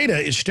potato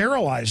is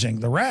sterilizing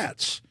the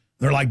rats.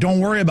 They're like, don't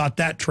worry about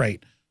that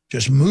trait.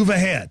 Just move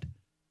ahead.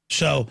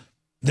 So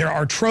there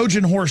are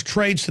Trojan horse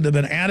traits that have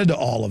been added to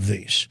all of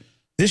these.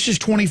 This is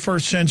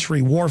 21st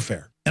century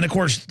warfare. And, of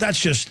course, that's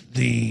just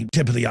the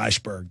tip of the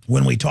iceberg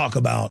when we talk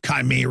about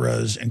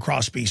chimeras and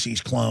cross-species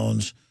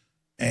clones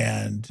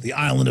and the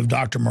island of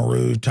Dr.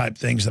 Moreau type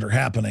things that are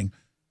happening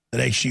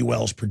that H.G.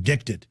 Wells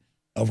predicted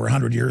over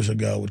 100 years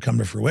ago would come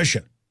to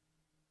fruition.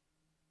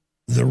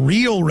 The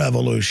real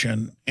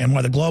revolution, and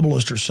why the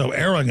globalists are so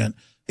arrogant,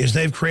 is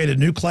they've created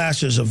new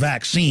classes of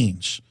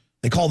vaccines.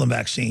 They call them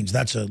vaccines.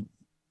 That's a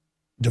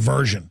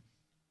diversion.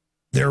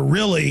 They're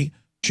really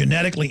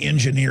genetically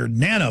engineered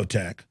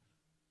nanotech,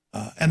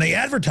 and they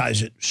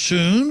advertise it.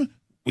 Soon,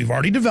 we've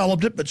already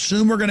developed it, but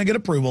soon we're going to get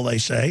approval, they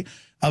say,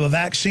 of a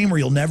vaccine where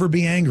you'll never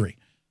be angry,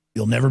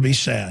 you'll never be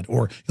sad,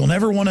 or you'll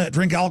never want to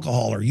drink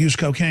alcohol or use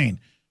cocaine,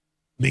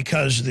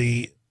 because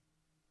the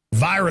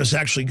virus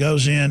actually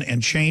goes in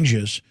and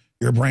changes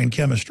your brain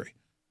chemistry.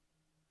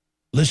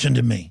 Listen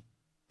to me.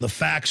 The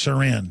facts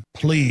are in.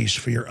 Please,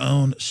 for your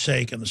own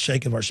sake and the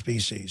sake of our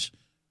species,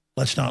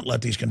 let's not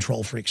let these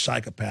control freak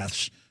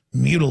psychopaths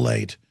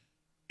mutilate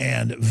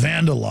and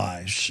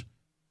vandalize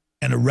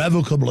and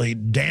irrevocably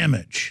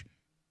damage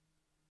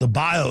the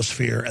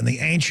biosphere and the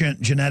ancient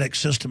genetic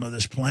system of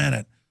this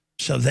planet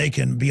so they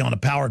can be on a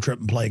power trip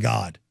and play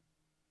God.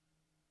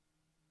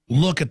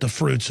 Look at the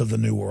fruits of the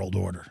New World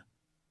Order.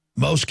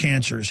 Most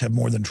cancers have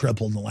more than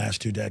tripled in the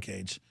last 2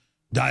 decades.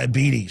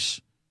 Diabetes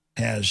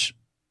has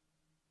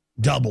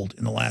doubled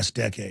in the last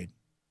decade.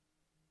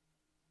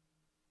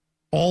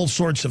 All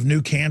sorts of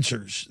new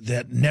cancers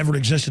that never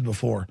existed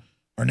before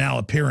are now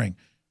appearing.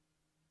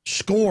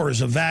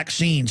 Scores of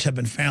vaccines have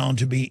been found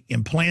to be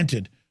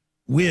implanted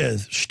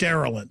with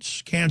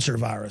sterilants, cancer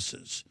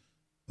viruses,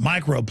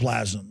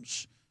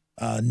 microplasms,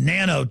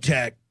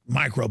 nanotech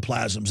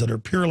microplasms that are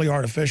purely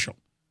artificial.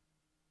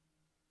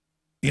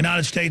 The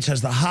United States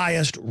has the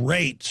highest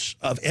rates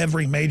of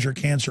every major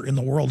cancer in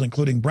the world,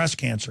 including breast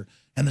cancer.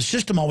 And the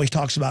system always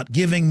talks about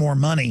giving more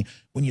money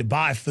when you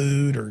buy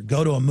food or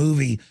go to a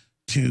movie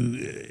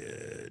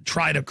to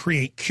try to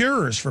create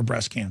cures for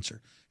breast cancer,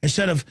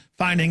 instead of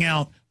finding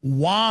out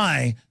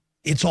why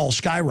it's all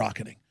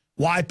skyrocketing,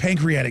 why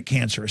pancreatic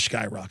cancer is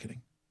skyrocketing,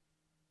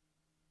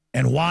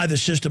 and why the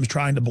system's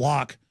trying to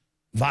block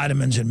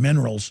vitamins and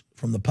minerals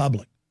from the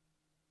public.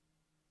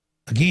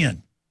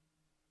 Again,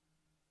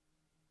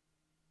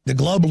 the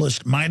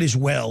globalist might as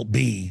well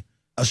be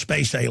a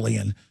space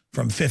alien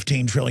from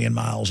 15 trillion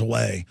miles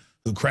away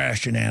who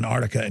crashed in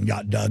Antarctica and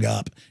got dug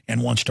up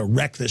and wants to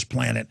wreck this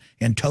planet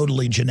and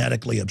totally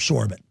genetically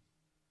absorb it.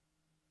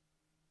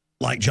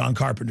 Like John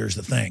Carpenter's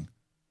The Thing.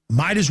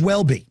 Might as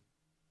well be.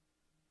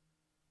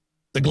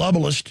 The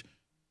globalist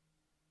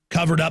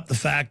covered up the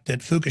fact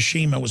that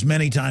Fukushima was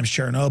many times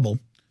Chernobyl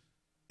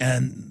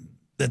and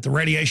that the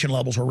radiation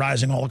levels were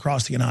rising all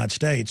across the United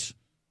States.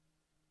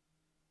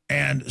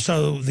 And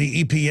so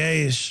the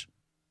EPA's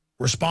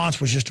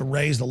response was just to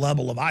raise the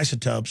level of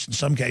isotopes, in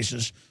some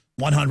cases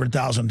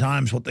 100,000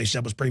 times what they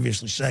said was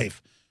previously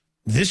safe.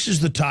 This is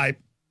the type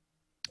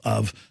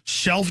of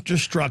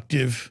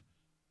self-destructive,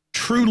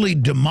 truly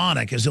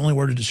demonic, is the only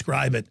word to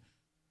describe it,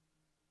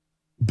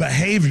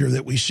 behavior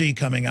that we see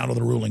coming out of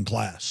the ruling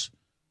class.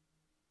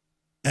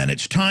 And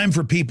it's time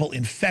for people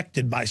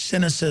infected by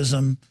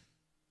cynicism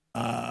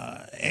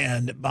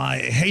and by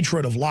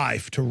hatred of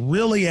life to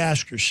really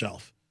ask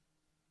yourself,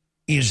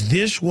 is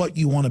this what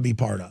you want to be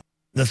part of?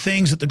 The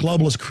things that the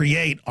globalists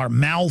create are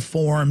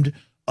malformed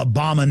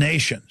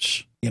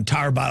abominations. The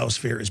entire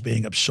biosphere is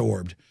being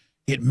absorbed.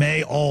 It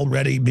may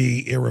already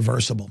be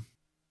irreversible.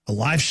 The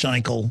life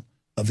cycle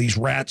of these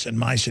rats and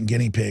mice and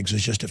guinea pigs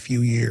is just a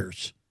few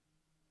years.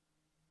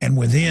 And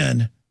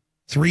within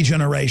 3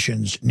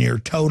 generations, near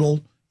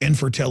total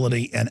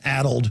infertility and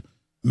addled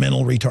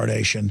mental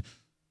retardation,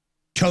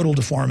 total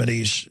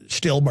deformities,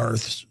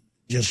 stillbirths,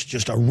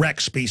 just a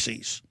wreck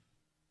species.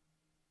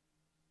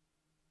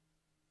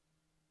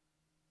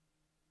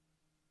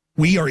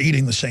 We are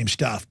eating the same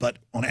stuff, but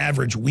on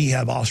average, we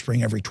have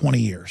offspring every 20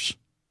 years.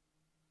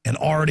 And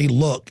already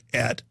look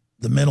at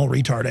the mental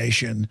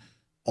retardation,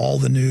 all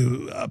the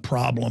new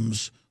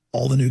problems,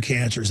 all the new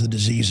cancers, the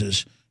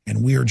diseases,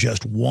 and we are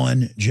just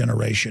 1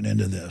 generation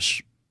into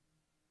this.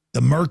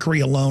 The mercury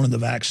alone in the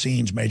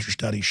vaccines, major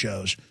study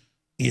shows,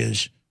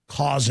 is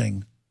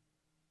causing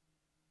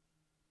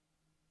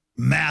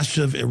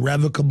massive,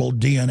 irrevocable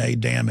DNA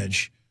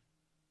damage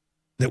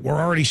that we're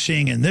already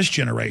seeing in this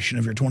generation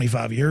of your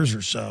 25 years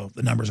or so.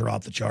 The numbers are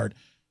off the chart,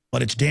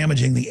 but it's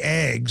damaging the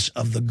eggs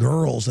of the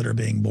girls that are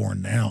being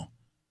born now.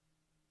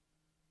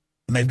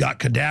 And they've got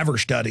cadaver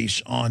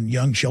studies on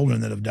young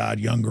children that have died,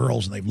 young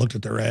girls, and they've looked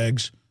at their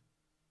eggs.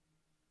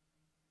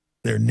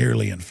 They're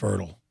nearly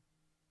infertile.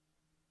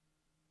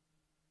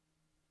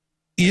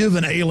 If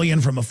an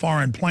alien from a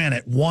foreign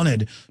planet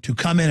wanted to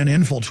come in and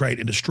infiltrate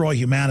and destroy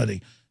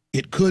humanity,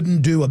 it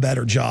couldn't do a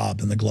better job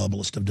than the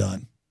globalists have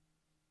done.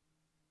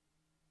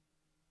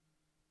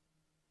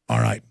 All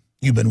right,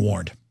 you've been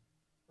warned.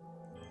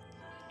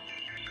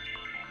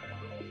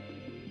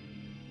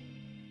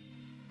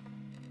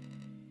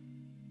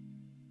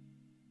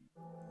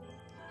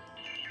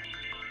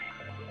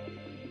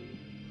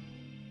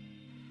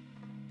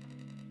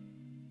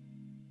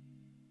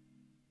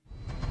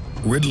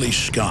 Ridley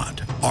Scott,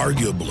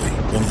 arguably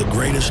one of the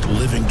greatest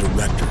living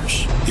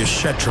directors, is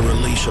set to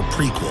release a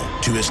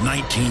prequel to his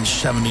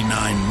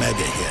 1979 mega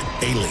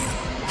hit, Alien,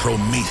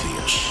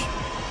 Prometheus,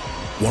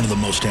 one of the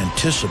most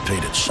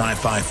anticipated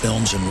sci-fi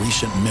films in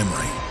recent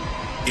memory.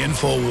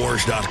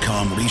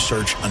 Infowars.com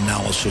research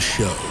analysis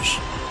shows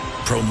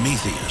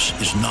Prometheus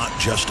is not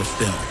just a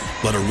film,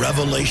 but a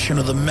revelation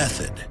of the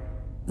method,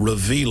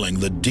 revealing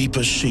the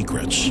deepest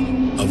secrets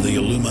of the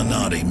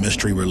Illuminati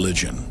mystery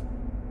religion.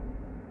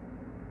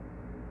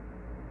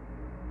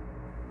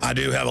 I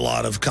do have a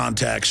lot of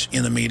contacts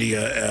in the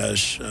media,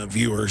 as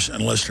viewers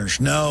and listeners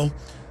know,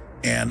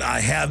 and I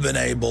have been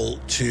able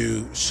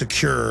to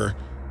secure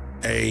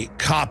a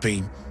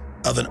copy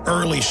of an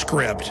early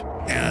script,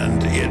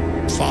 and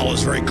it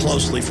follows very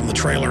closely from the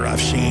trailer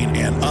I've seen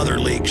and other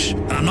leaks.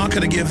 And I'm not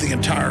going to give the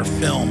entire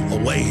film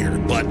away here,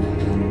 but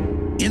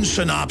in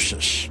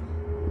synopsis,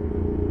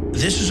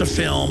 this is a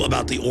film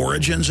about the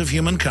origins of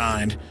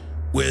humankind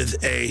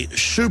with a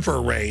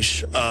super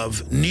race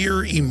of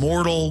near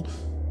immortal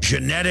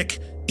genetic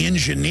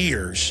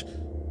engineers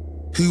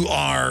who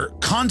are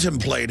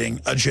contemplating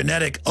a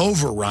genetic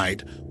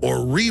overwrite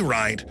or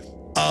rewrite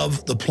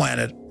of the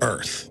planet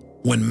Earth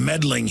when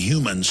meddling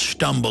humans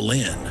stumble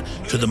in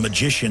to the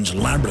magician's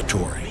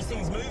laboratory.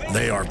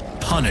 They are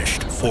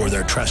punished for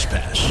their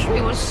trespass.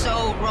 We were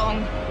so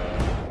wrong.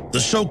 The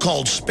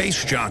so-called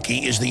space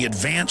jockey is the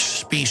advanced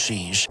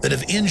species that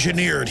have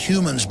engineered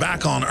humans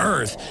back on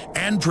Earth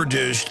and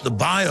produced the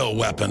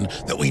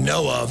bioweapon that we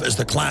know of as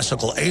the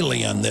classical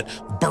alien that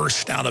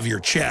burst out of your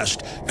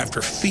chest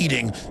after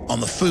feeding on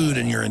the food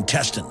in your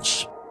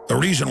intestines. The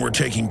reason we're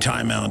taking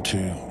time out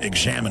to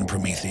examine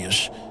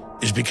Prometheus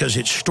is because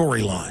its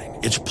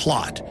storyline, its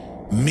plot,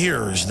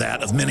 mirrors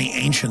that of many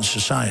ancient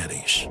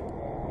societies.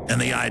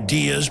 And the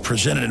ideas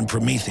presented in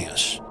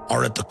Prometheus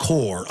are at the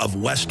core of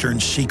Western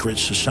secret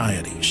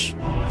societies.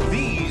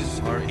 These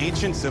are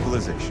ancient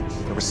civilizations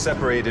that were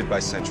separated by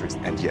centuries,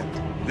 and yet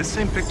this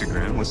same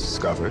pictogram was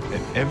discovered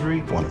in every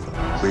one of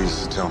them.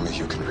 Please tell me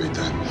you can read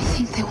that. I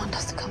think they want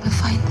us to come and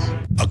find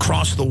them.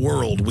 Across the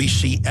world, we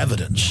see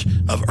evidence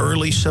of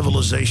early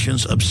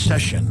civilizations'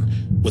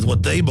 obsession with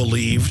what they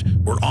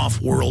believed were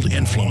off-world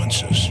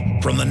influences.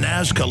 From the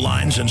Nazca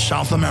lines in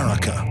South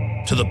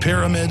America to the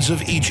pyramids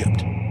of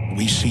Egypt,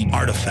 we see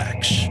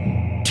artifacts,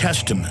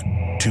 testament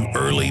to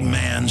early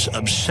man's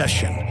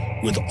obsession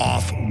with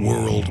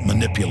off-world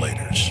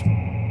manipulators.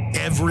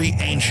 Every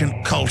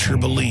ancient culture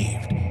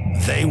believed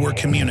they were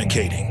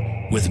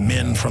communicating with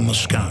men from the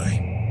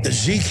sky.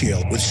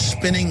 Ezekiel with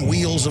spinning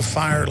wheels of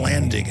fire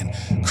landing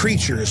and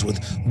creatures with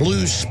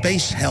blue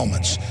space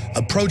helmets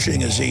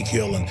approaching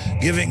Ezekiel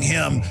and giving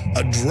him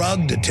a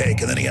drug to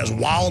take, and then he has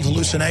wild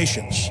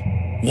hallucinations.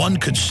 One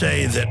could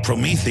say that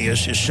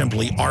Prometheus is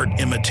simply art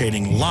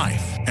imitating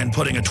life and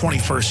putting a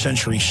 21st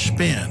century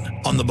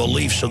spin on the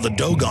beliefs of the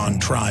Dogon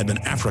tribe in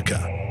Africa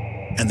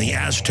and the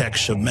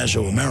Aztecs of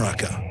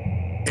Mesoamerica.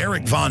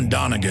 Eric von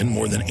Däniken,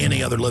 more than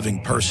any other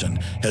living person,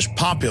 has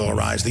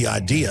popularized the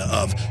idea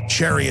of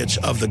chariots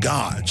of the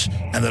gods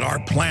and that our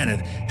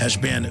planet has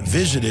been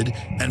visited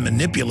and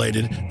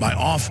manipulated by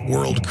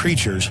off-world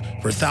creatures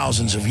for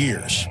thousands of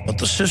years. But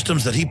the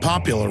systems that he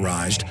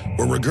popularized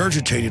were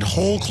regurgitated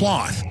whole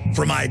cloth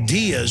from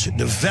ideas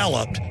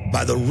developed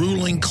by the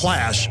ruling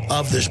class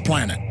of this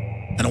planet.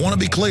 And I want to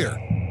be clear,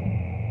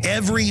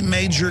 every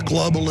major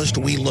globalist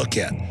we look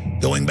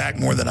at, going back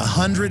more than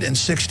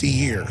 160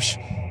 years,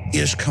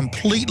 is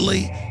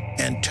completely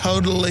and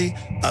totally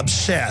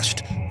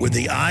obsessed with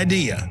the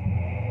idea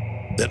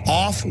that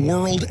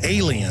off-world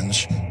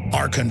aliens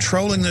are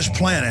controlling this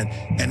planet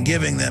and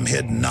giving them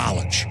hidden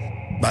knowledge.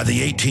 By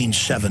the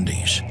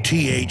 1870s,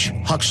 T.H.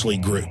 Huxley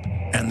Group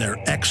and their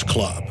X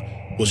Club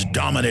was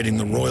dominating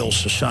the Royal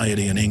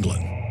Society in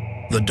England.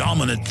 The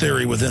dominant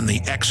theory within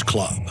the X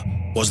Club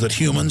was that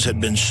humans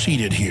had been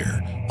seeded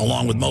here,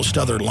 along with most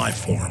other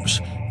life forms,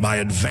 by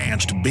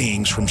advanced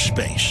beings from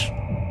space.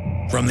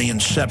 From the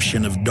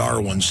inception of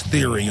Darwin's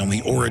theory on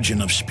the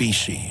origin of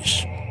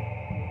species,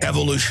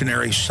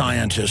 evolutionary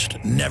scientists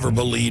never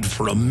believed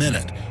for a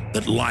minute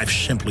that life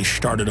simply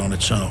started on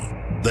its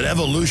own. That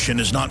evolution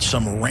is not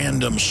some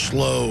random,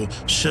 slow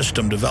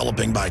system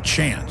developing by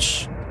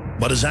chance.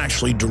 but is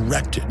actually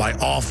directed by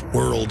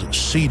off-world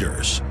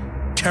seeders,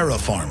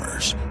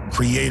 terraformers,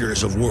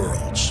 creators of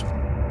worlds.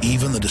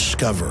 Even the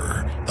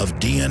discoverer of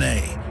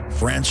DNA,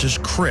 Francis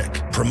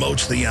Crick,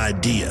 promotes the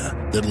idea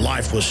that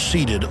life was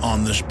seeded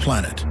on this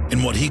planet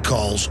in what he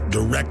calls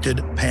directed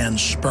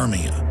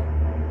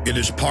panspermia. It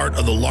is part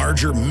of the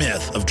larger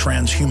myth of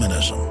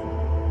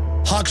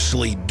transhumanism.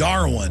 Huxley,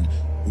 Darwin,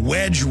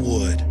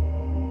 Wedgwood,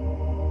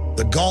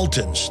 the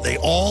Galtons, they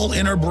all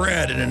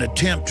interbred in an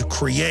attempt to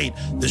create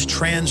this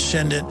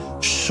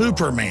transcendent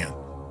Superman.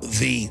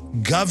 The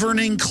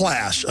governing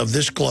class of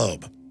this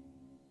globe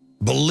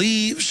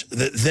believes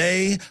that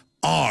they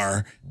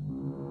are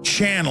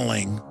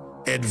channeling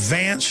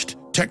advanced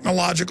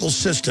technological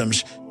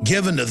systems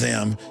given to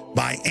them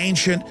by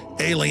ancient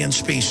alien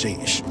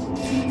species.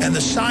 And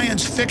the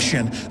science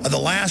fiction of the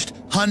last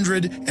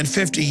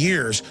 150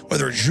 years,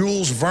 whether it's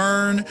Jules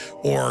Verne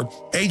or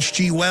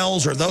H.G.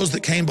 Wells or those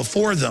that came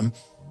before them,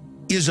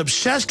 is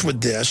obsessed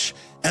with this,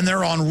 and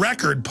they're on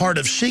record part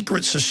of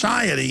secret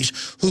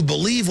societies who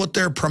believe what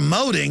they're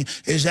promoting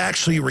is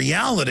actually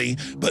reality,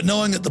 but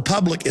knowing that the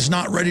public is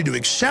not ready to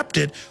accept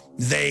it,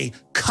 they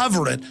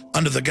cover it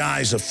under the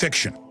guise of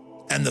fiction.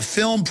 And the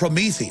film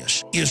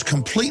Prometheus is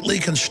completely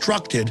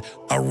constructed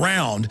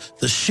around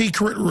the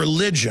secret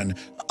religion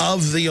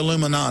of the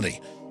Illuminati,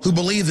 who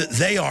believe that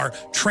they are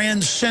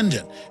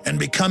transcendent and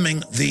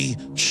becoming the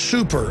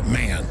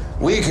Superman.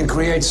 We can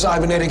create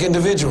cybernetic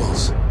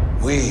individuals.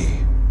 We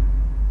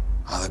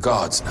are the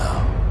gods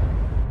now.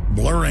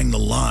 Blurring the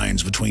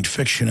lines between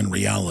fiction and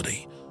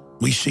reality,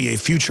 we see a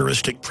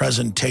futuristic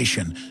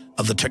presentation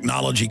of the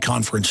technology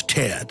conference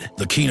TED.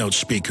 The keynote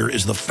speaker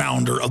is the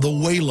founder of the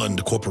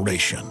Wayland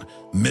Corporation,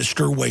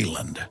 Mr.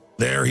 Wayland.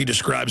 There he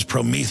describes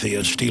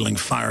Prometheus stealing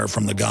fire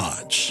from the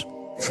gods.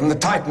 From the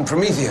Titan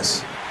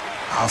Prometheus,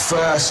 our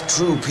first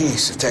true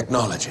piece of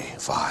technology,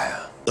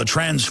 fire. The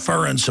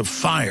transference of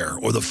fire,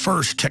 or the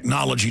first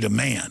technology to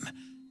man,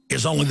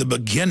 is only the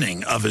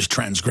beginning of his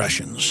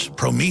transgressions.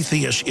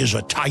 Prometheus is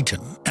a titan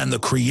and the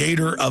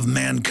creator of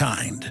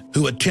mankind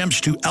who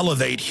attempts to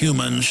elevate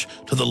humans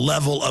to the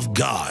level of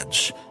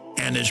gods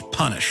and is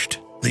punished.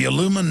 The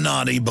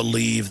Illuminati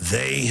believe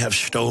they have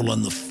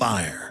stolen the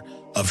fire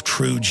of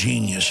true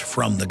genius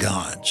from the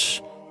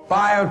gods.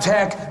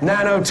 Biotech,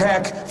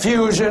 nanotech,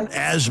 fusion.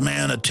 As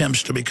man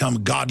attempts to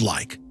become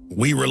godlike,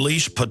 we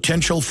release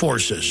potential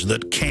forces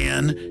that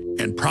can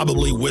and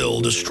probably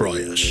will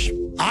destroy us.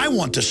 I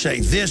want to say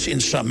this in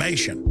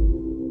summation.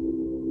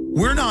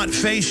 We're not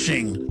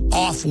facing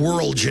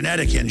off-world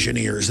genetic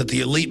engineers that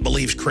the elite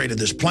believes created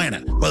this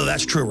planet, whether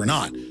that's true or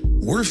not.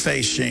 We're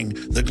facing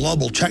the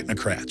global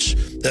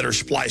technocrats that are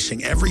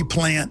splicing every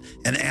plant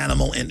and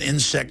animal and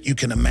insect you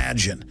can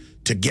imagine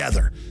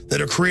together, that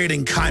are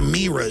creating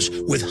chimeras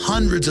with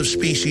hundreds of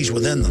species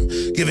within them,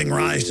 giving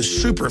rise to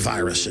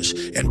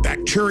superviruses and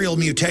bacterial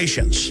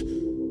mutations.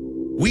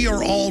 We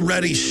are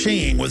already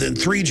seeing within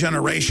 3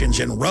 generations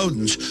in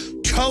rodents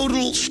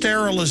total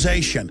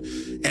sterilization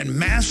and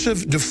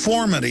massive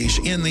deformities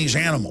in these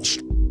animals.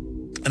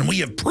 And we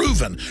have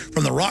proven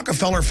from the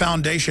Rockefeller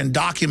Foundation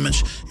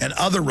documents and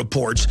other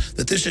reports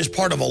that this is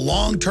part of a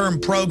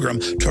long-term program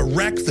to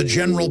wreck the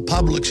general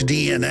public's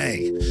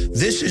DNA.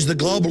 This is the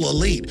global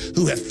elite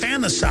who have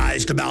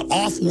fantasized about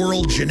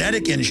off-world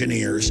genetic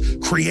engineers,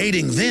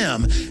 creating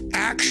them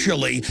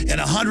actually in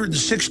a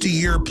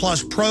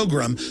 160-year-plus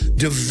program,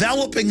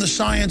 developing the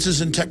sciences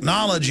and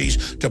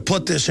technologies to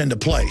put this into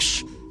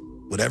place.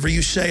 Whatever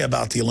you say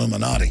about the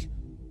Illuminati,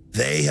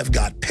 they have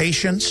got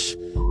patience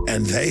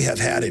and they have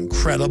had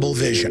incredible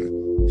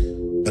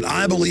vision. But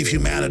I believe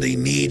humanity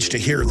needs to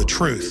hear the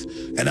truth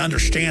and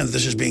understand that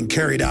this is being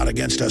carried out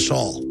against us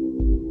all.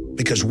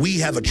 Because we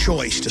have a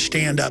choice to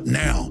stand up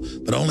now,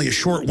 but only a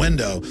short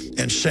window,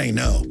 and say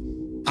no.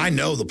 I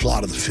know the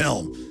plot of the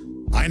film.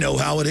 I know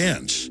how it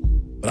ends.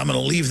 But I'm going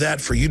to leave that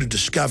for you to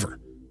discover.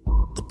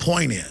 The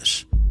point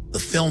is, the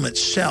film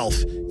itself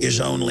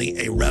is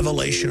only a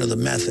revelation of the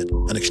method,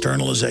 an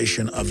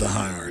externalization of the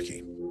hierarchy.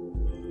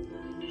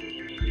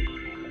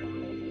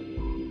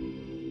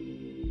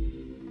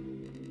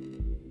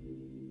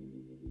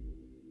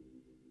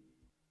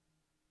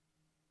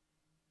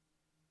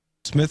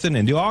 Smithing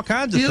and do all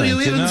kinds of things.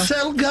 You even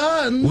sell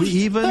guns. We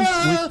even,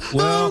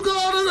 well,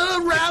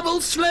 God, a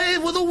rabble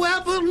slave with a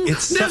weapon.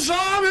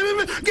 Disarm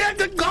him. Get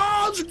the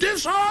guards.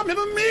 Disarm him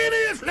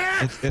immediately.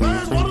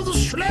 Whereas one of the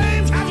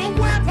slaves has a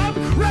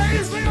weapon.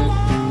 Raise the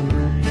alarm.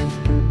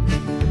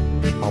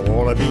 I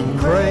wanna be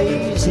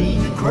crazy,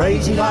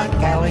 crazy like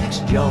Alex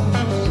Jones,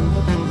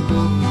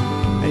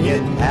 and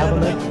yet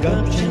having a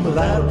gumption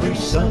without a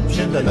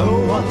presumption to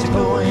know what's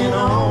going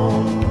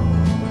on.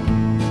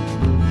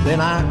 Then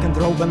I can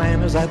throw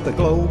bananas at the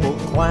global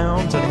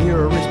clowns and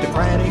hear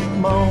aristocratic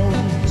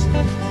moans.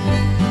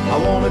 I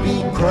wanna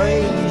be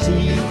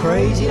crazy,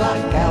 crazy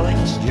like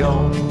Alex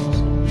Jones.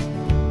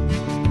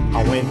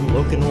 I went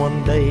looking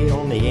one day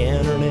on the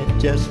internet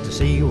just to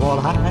see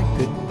what I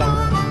could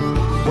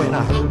find, when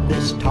I heard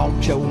this talk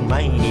show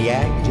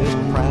maniac just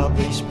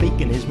proudly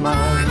speaking his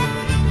mind.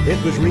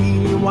 It was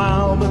really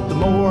wild, but the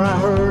more I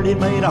heard, it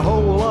made a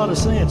whole lot of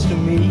sense to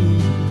me.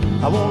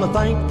 I want to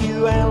thank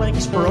you,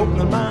 Alex, for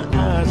opening my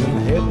eyes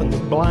and helping the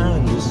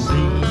blind to see.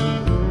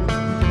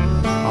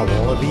 I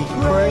want to be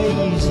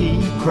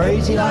crazy,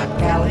 crazy like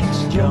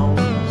Alex Jones,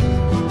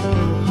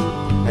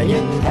 and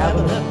yet have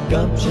enough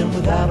gumption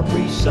without a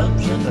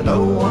presumption to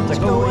know what's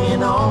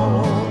going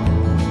on.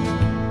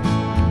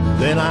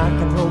 Then I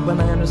can throw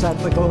bananas at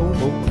the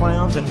global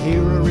clowns and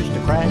hear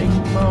aristocratic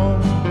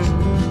moans.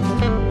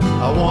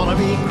 I want to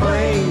be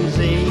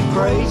crazy,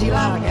 crazy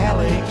like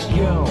Alex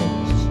Jones.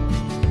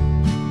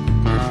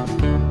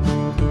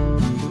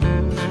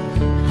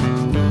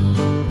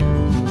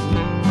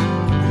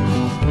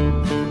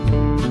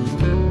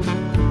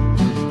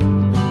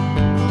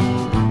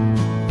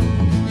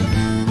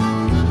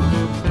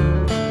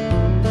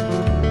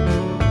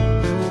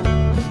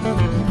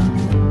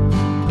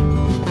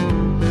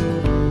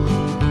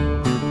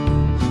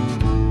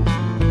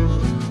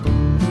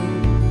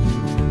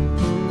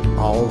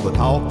 All the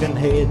talking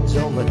heads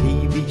on the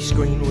TV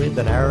screen with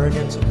an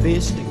arrogant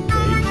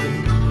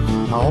sophistication,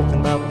 talking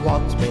about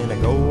what's been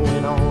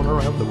going on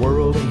around the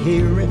world and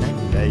here in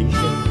our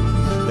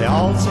nation. They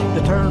all seem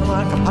to turn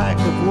like a pack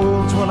of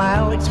wolves when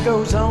Alex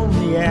goes on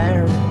the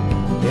air.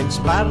 In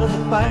spite of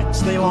the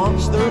facts, they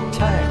launch their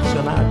attacks,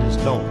 and I just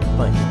don't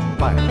think it's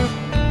fair.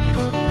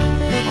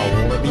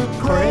 I want to be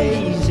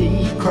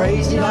crazy,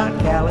 crazy like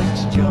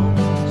Alex Jones,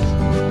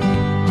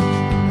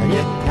 and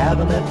yet have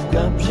enough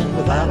gumption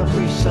without a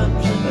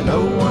presumption to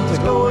know what's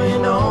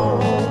going on.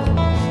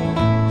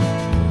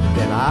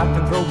 Then I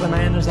can throw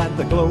bananas at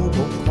the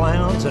global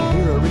clowns and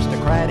hear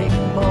aristocratic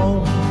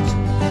moans.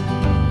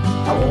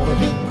 I want to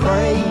be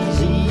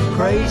crazy,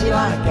 crazy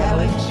like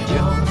Alex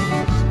Jones.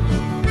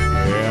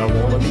 Yeah, I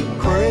want to be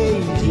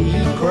crazy,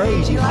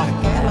 crazy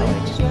like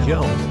Alex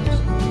Jones.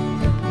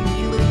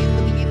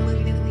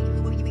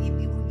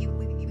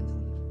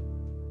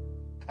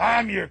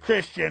 I'm your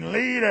Christian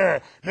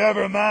leader.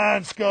 Never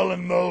mind Skull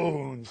and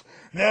Bones.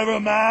 Never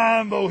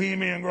mind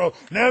Bohemian Grove.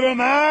 Never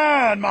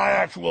mind my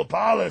actual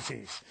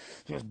policies.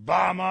 Just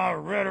buy my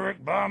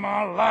rhetoric, buy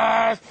my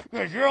lies,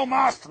 because you're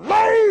my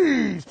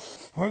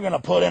slaves. We're going to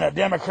put in a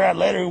Democrat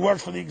later who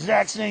works for the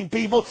exact same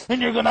people,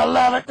 and you're going to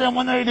love it then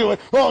when they do it.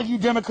 All you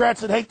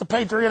Democrats that hate the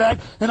Patriot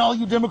Act and all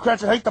you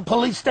Democrats that hate the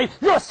police state,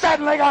 you're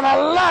suddenly going to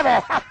love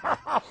it.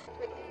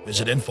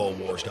 Visit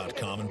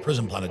Infowars.com and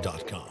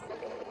PrisonPlanet.com.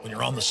 When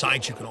you're on the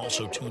site, you can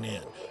also tune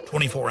in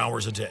 24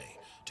 hours a day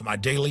to my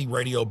daily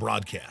radio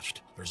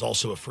broadcast. There's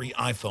also a free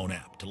iPhone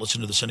app to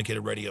listen to the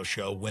syndicated radio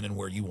show when and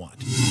where you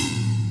want.